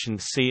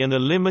efficiency and a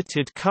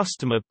limited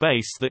customer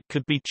base that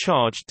could be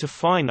charged to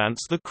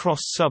finance the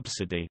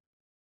cross-subsidy.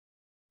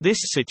 This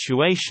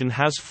situation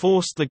has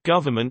forced the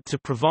government to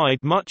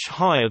provide much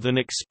higher than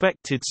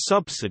expected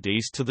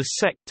subsidies to the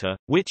sector,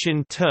 which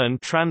in turn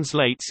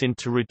translates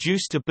into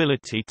reduced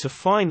ability to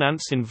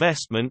finance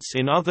investments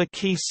in other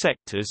key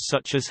sectors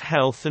such as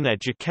health and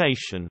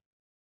education.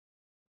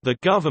 The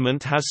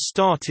government has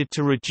started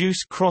to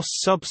reduce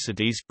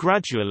cross-subsidies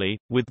gradually,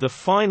 with the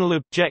final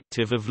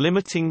objective of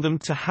limiting them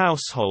to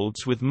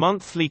households with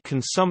monthly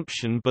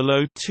consumption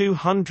below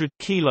 200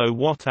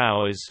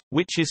 kilowatt-hours,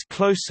 which is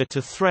closer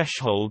to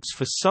thresholds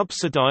for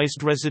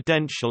subsidized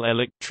residential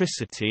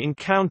electricity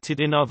encountered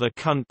in other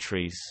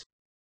countries.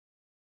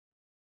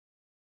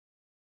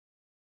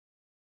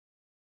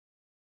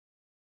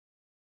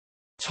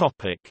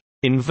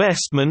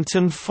 Investment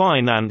and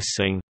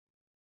financing.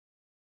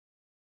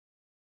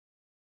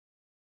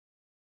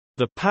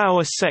 The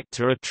power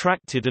sector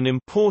attracted an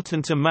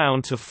important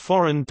amount of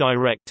foreign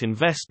direct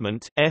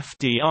investment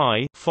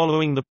 (FDI)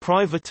 following the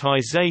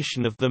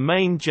privatization of the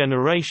main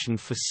generation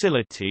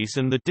facilities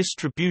and the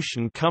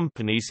distribution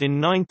companies in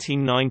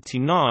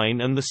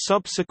 1999 and the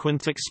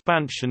subsequent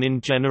expansion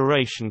in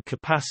generation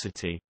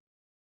capacity.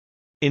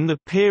 In the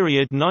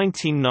period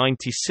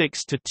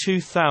 1996 to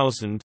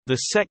 2000, the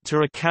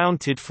sector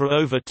accounted for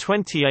over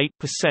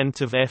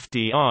 28% of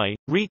FDI,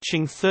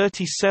 reaching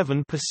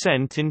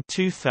 37% in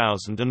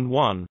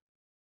 2001.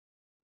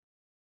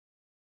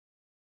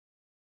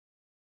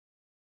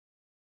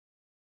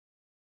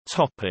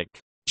 Topic: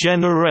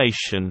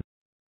 Generation.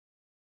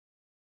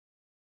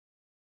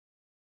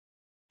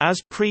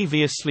 As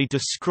previously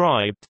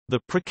described,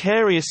 the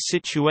precarious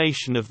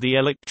situation of the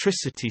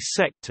electricity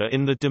sector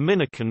in the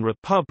Dominican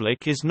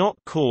Republic is not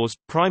caused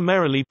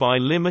primarily by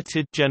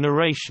limited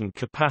generation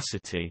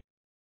capacity.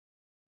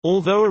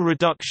 Although a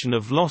reduction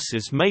of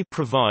losses may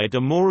provide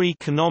a more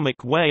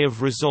economic way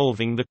of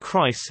resolving the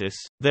crisis,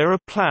 there are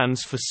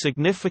plans for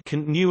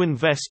significant new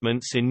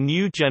investments in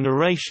new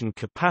generation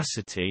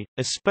capacity,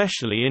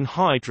 especially in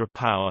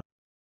hydropower.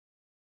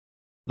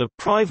 The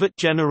private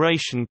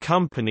generation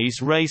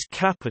companies raise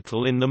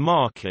capital in the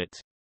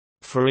market.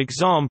 For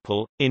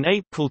example, in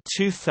April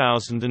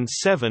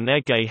 2007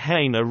 Ege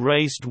Heine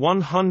raised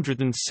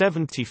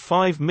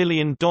 $175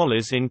 million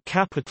in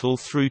capital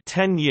through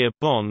 10-year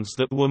bonds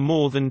that were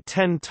more than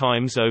 10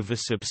 times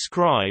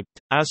oversubscribed.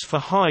 As for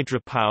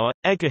hydropower,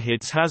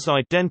 Egehids has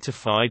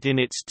identified in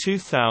its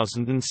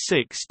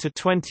 2006 to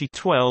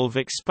 2012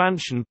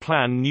 expansion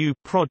plan new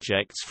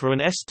projects for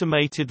an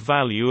estimated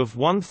value of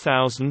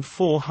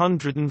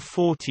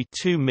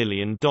 $1,442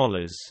 million.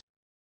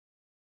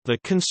 The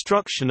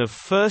construction of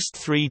first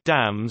three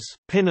dams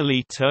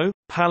Pinalito,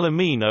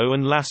 Palomino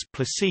and Las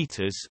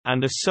Placitas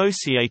and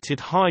associated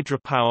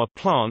hydropower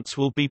plants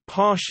will be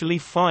partially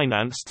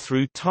financed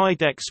through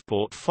tied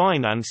export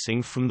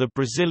financing from the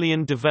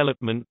Brazilian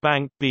Development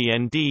Bank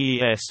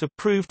BNDES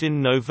approved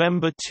in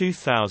November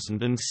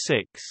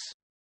 2006.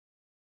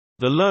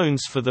 The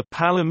loans for the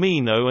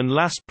Palomino and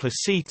Las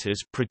Placitas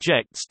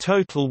projects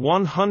total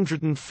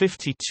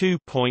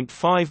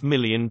 $152.5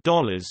 million,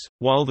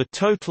 while the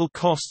total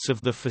costs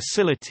of the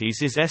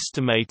facilities is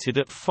estimated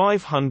at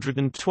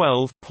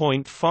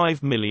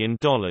 $512.5 million.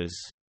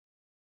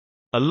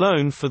 A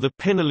loan for the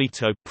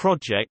Pinalito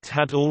project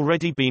had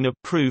already been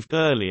approved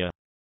earlier.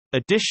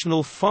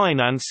 Additional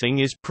financing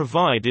is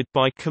provided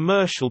by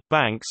commercial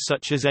banks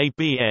such as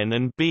ABN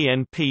and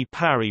BNP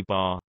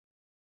Paribas.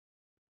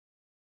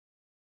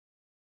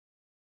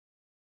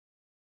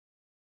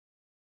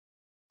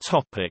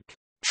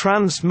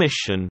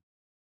 Transmission.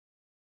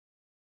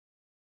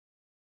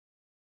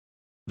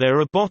 There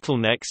are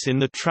bottlenecks in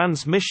the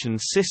transmission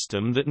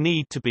system that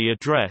need to be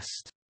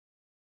addressed.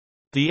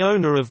 The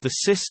owner of the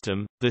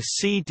system, the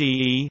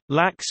CDE,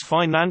 lacks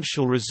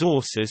financial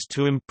resources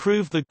to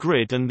improve the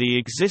grid, and the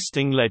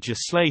existing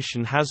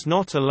legislation has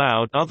not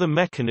allowed other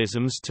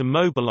mechanisms to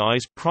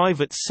mobilize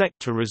private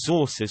sector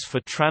resources for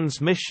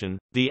transmission.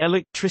 The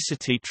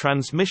Electricity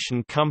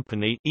Transmission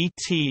Company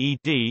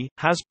 (ETED)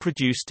 has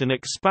produced an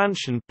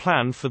expansion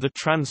plan for the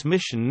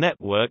transmission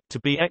network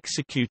to be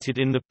executed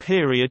in the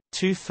period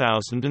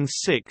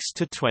 2006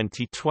 to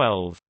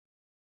 2012.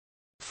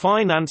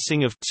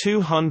 Financing of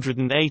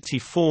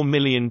 $284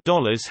 million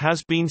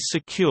has been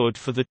secured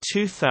for the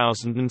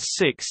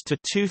 2006 to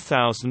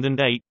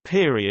 2008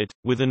 period,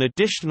 with an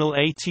additional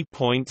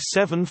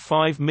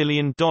 $80.75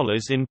 million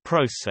in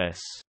process.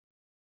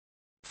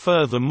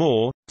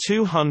 Furthermore,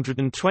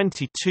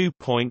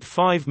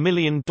 $222.5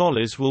 million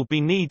will be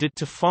needed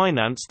to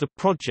finance the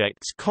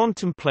projects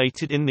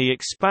contemplated in the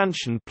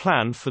expansion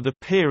plan for the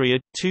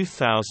period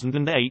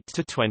 2008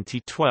 to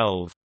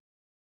 2012.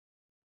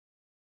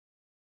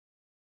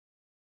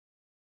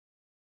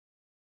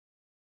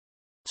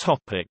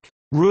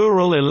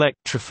 Rural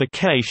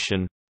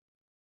electrification.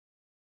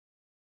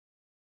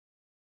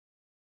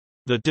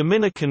 The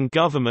Dominican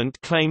government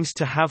claims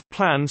to have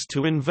plans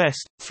to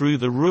invest, through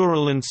the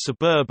Rural and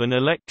Suburban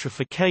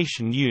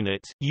Electrification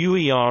Unit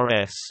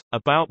 (UERS),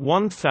 about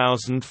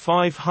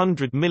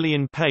 1,500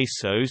 million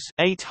pesos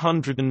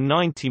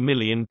 $890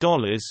 million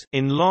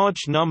in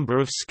large number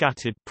of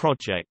scattered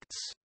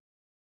projects.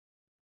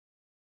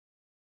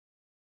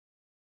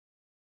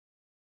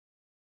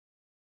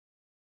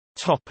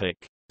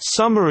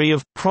 Summary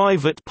of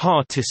private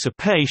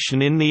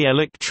participation in the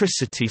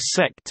electricity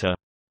sector.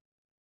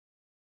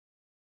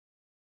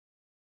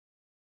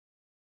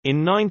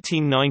 In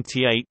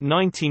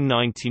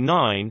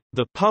 1998–1999,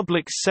 the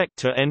Public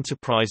Sector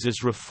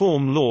Enterprises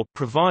Reform Law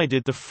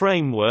provided the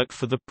framework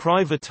for the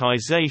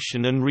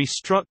privatization and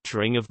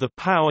restructuring of the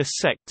power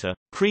sector,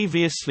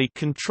 previously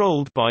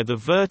controlled by the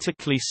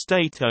vertically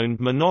state-owned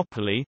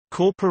monopoly,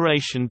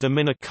 Corporación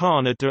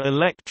Dominicana de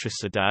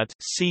Electricidad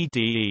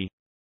 (CDE).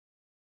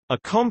 A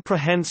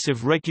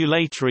comprehensive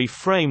regulatory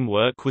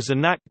framework was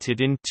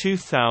enacted in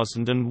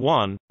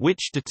 2001,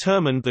 which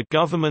determined the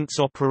government's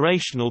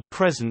operational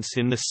presence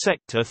in the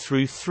sector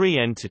through three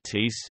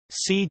entities: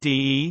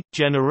 CDE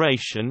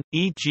generation,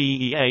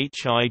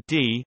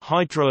 EGEHID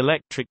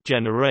hydroelectric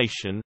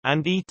generation,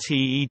 and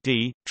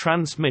ETED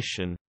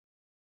transmission.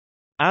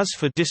 As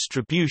for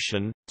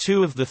distribution,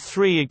 two of the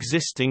three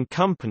existing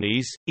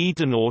companies,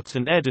 Edenort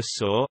and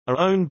Edisur, are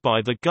owned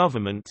by the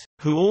government,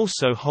 who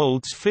also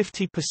holds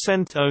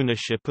 50%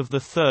 ownership of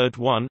the third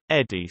one,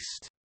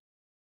 Edeast.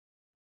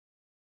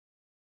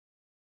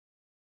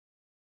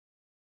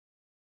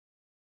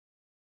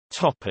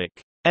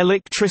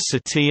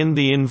 Electricity and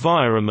the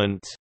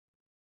environment.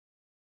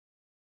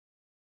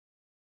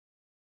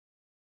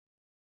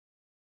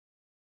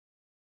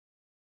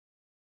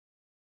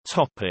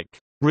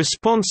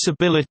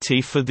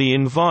 Responsibility for the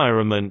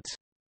environment.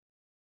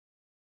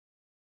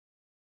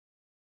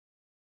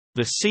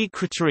 The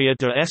Secretaría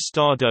de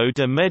Estado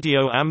de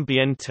Medio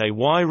Ambiente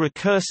y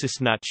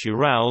Recursos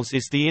Naturales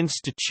is the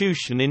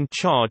institution in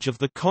charge of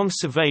the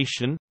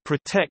conservation,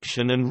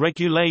 protection and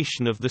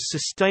regulation of the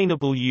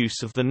sustainable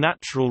use of the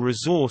natural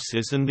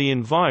resources and the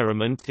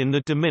environment in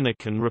the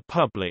Dominican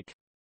Republic.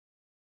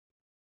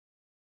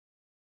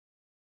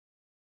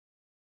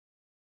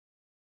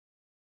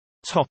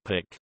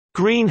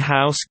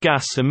 Greenhouse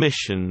gas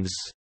emissions.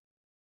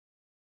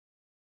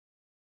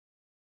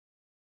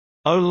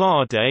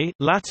 OLADE,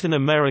 Latin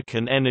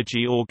American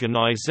Energy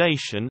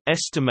Organization,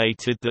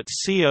 estimated that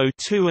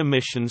CO2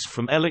 emissions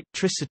from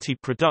electricity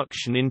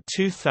production in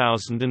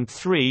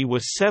 2003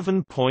 were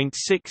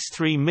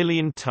 7.63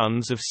 million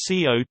tons of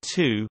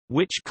CO2,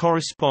 which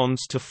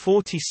corresponds to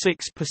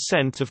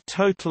 46% of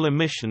total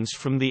emissions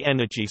from the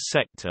energy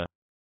sector.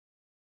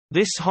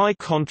 This high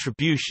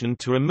contribution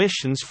to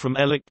emissions from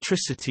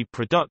electricity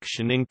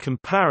production in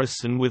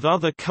comparison with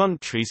other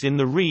countries in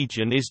the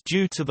region is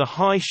due to the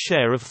high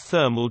share of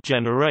thermal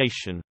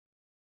generation.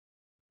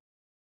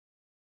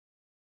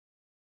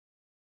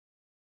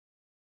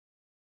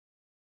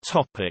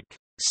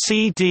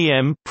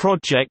 CDM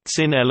projects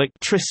in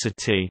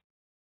electricity.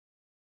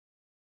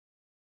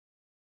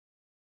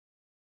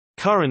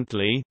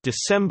 Currently,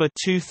 December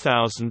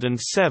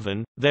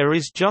 2007, there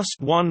is just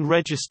one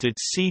registered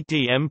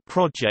CDM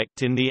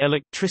project in the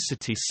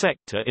electricity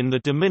sector in the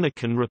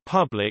Dominican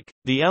Republic,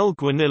 the El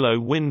Guanillo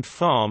wind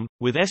farm,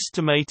 with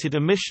estimated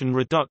emission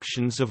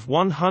reductions of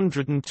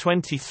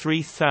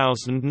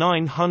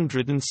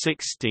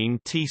 123,916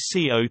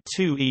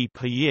 tCO2e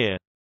per year.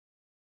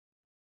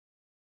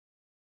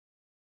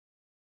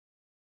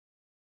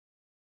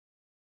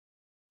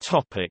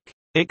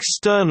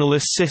 External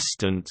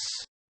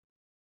assistance.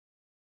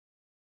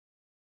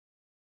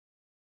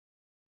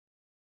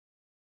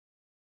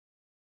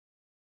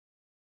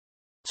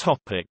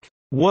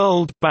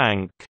 World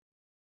Bank.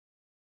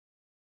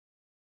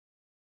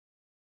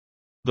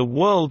 The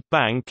World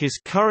Bank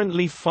is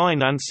currently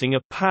financing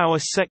a power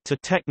sector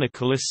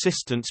technical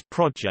assistance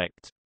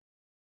project.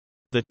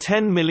 The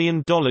 $10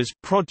 million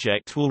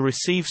project will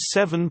receive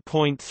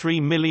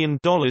 $7.3 million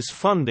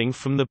funding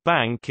from the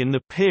bank in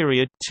the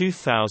period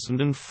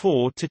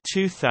 2004 to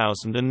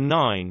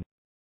 2009.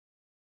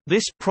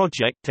 This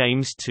project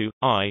aims to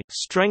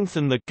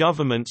strengthen the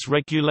government's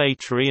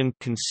regulatory and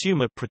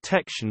consumer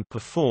protection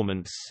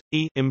performance,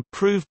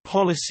 improve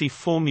policy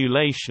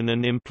formulation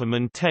and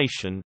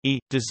implementation,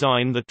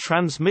 design the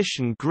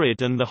transmission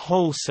grid and the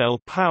wholesale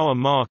power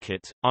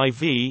market,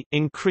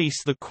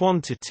 increase the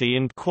quantity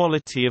and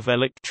quality of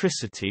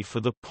electricity for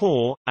the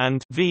poor,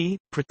 and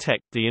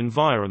protect the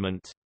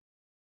environment.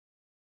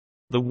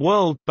 The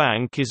World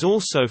Bank is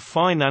also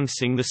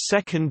financing the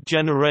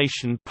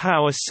second-generation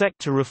power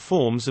sector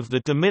reforms of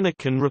the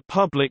Dominican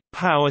Republic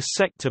Power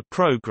Sector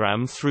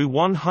Program through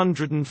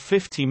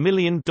 $150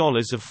 million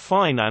of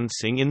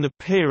financing in the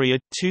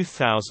period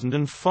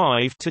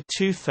 2005 to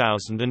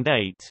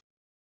 2008.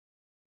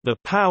 The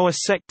Power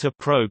Sector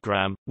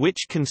Program,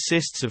 which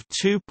consists of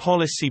two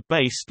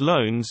policy-based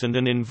loans and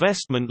an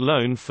investment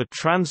loan for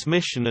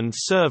transmission and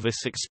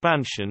service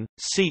expansion,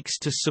 seeks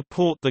to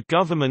support the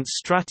government's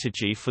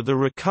strategy for the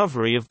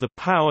recovery of the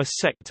power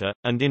sector,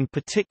 and in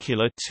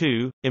particular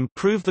to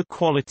improve the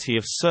quality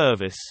of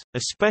service,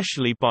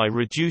 especially by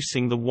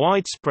reducing the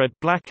widespread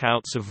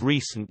blackouts of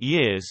recent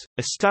years,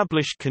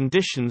 establish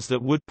conditions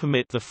that would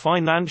permit the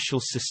financial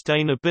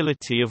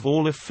sustainability of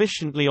all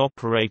efficiently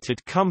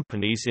operated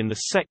companies in the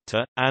sector,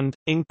 and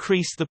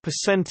increase the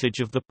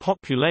percentage of the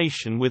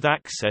population with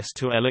access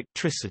to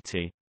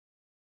electricity.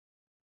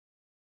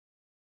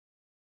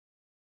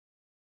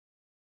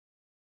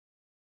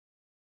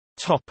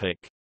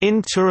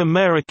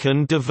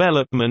 Inter-American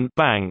Development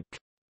Bank.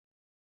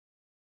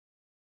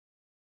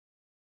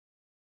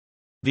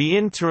 The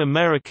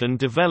Inter-American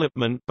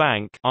Development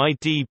Bank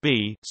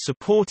 (IDB)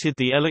 supported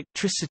the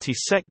electricity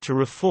sector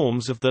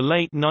reforms of the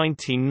late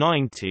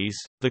 1990s,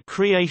 the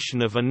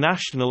creation of a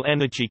National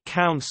Energy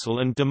Council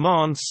and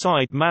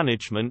demand-side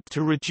management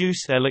to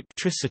reduce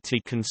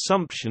electricity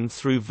consumption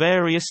through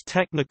various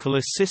technical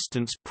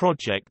assistance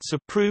projects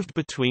approved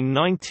between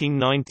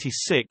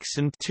 1996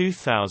 and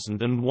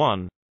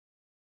 2001.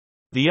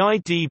 The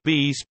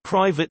IDB's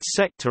private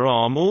sector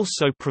arm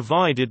also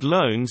provided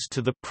loans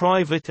to the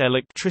private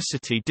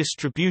electricity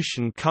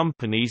distribution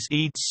companies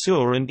Eid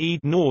Sur and Eid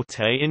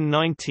Norte in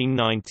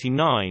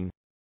 1999.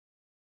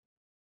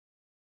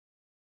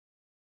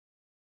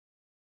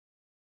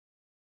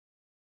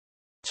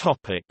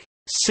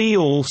 See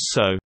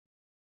also: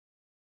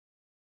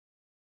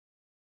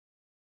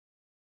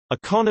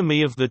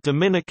 Economy of the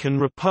Dominican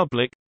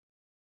Republic,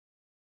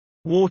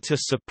 water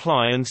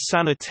supply and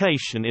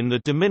sanitation in the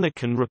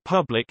Dominican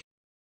Republic,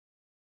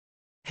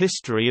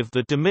 history of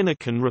the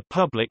Dominican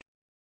Republic,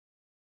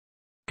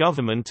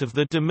 government of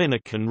the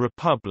Dominican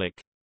Republic.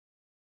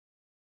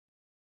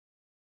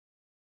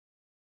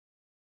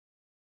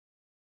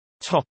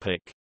 Topic: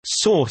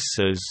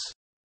 Sources.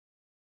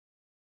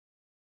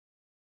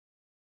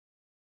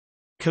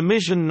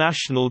 Comisión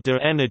Nacional de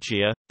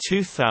Energía,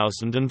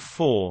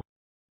 2004.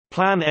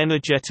 Plan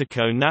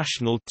Energético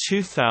Nacional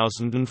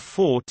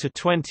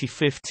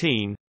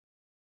 2004–2015.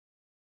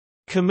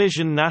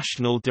 Comisión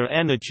Nacional de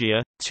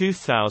Energía,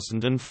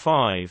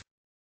 2005.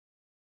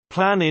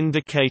 Plan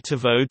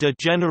Indicativo de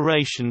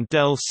Generación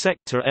del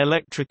Sector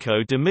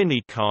Eléctrico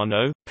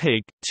Dominicano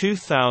 (PIG)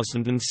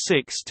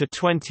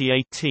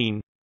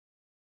 2006–2018.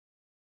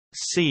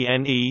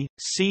 CNE,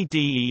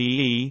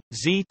 CDEE,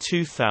 Z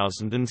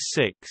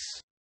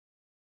 2006.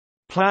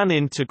 Plan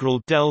Integral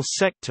del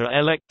Sector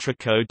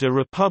Eléctrico de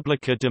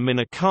República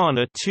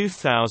Dominicana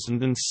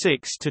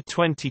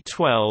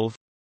 2006–2012.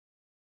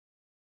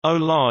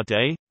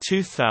 Olade,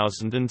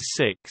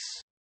 2006.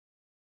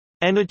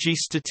 Energy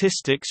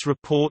Statistics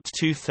Report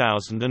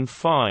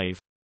 2005.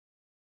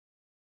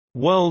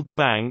 World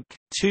Bank,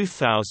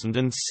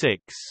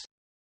 2006.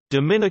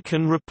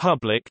 Dominican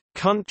Republic,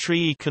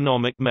 Country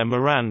Economic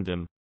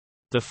Memorandum.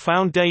 The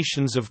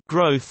Foundations of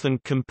Growth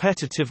and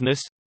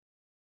Competitiveness.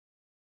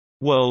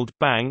 World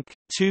Bank,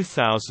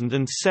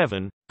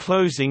 2007,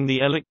 Closing the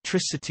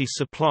Electricity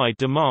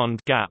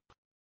Supply-Demand Gap.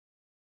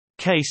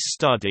 Case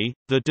Study,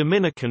 The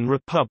Dominican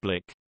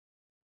Republic.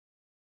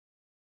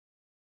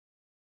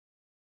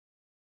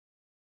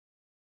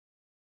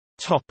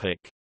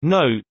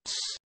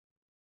 Notes.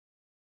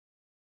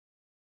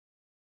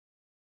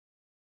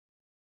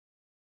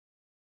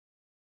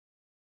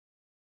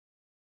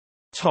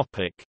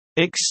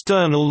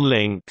 External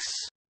links.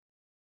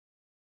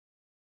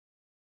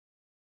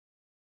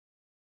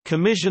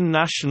 Comisión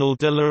Nacional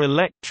de la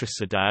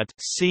Electricidad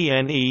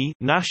 (CNE),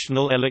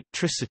 National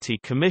Electricity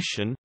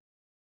Commission.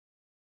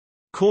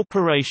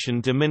 Corporación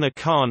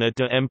Dominicana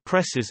de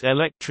Empresas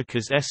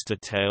Eléctricas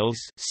Estatales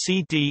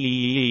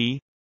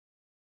 (CDEE).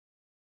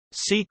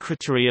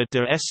 Secretaría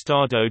de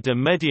Estado de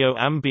Medio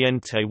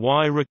Ambiente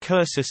y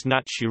Recursos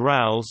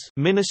Naturales,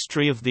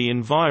 Ministry of the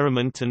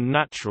Environment and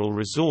Natural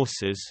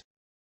Resources.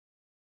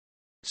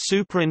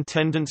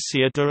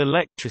 Superintendencia de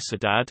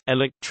Electricidad,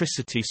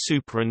 Electricity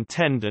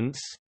Superintendence.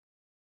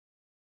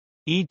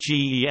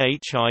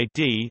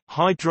 EGEHID,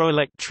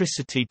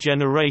 Hydroelectricity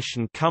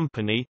Generation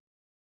Company.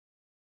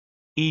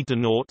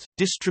 Edenorte,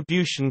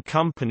 Distribution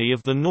Company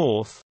of the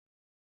North.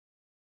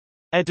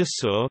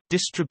 Edesur,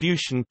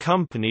 Distribution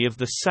Company of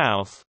the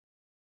South.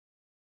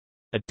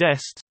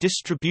 Adest,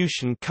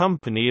 Distribution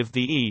Company of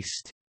the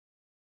East.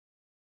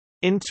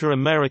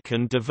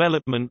 Inter-American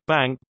Development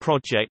Bank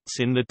projects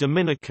in the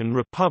Dominican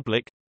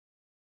Republic.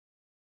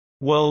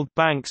 World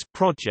Bank's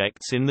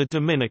projects in the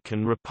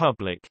Dominican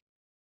Republic.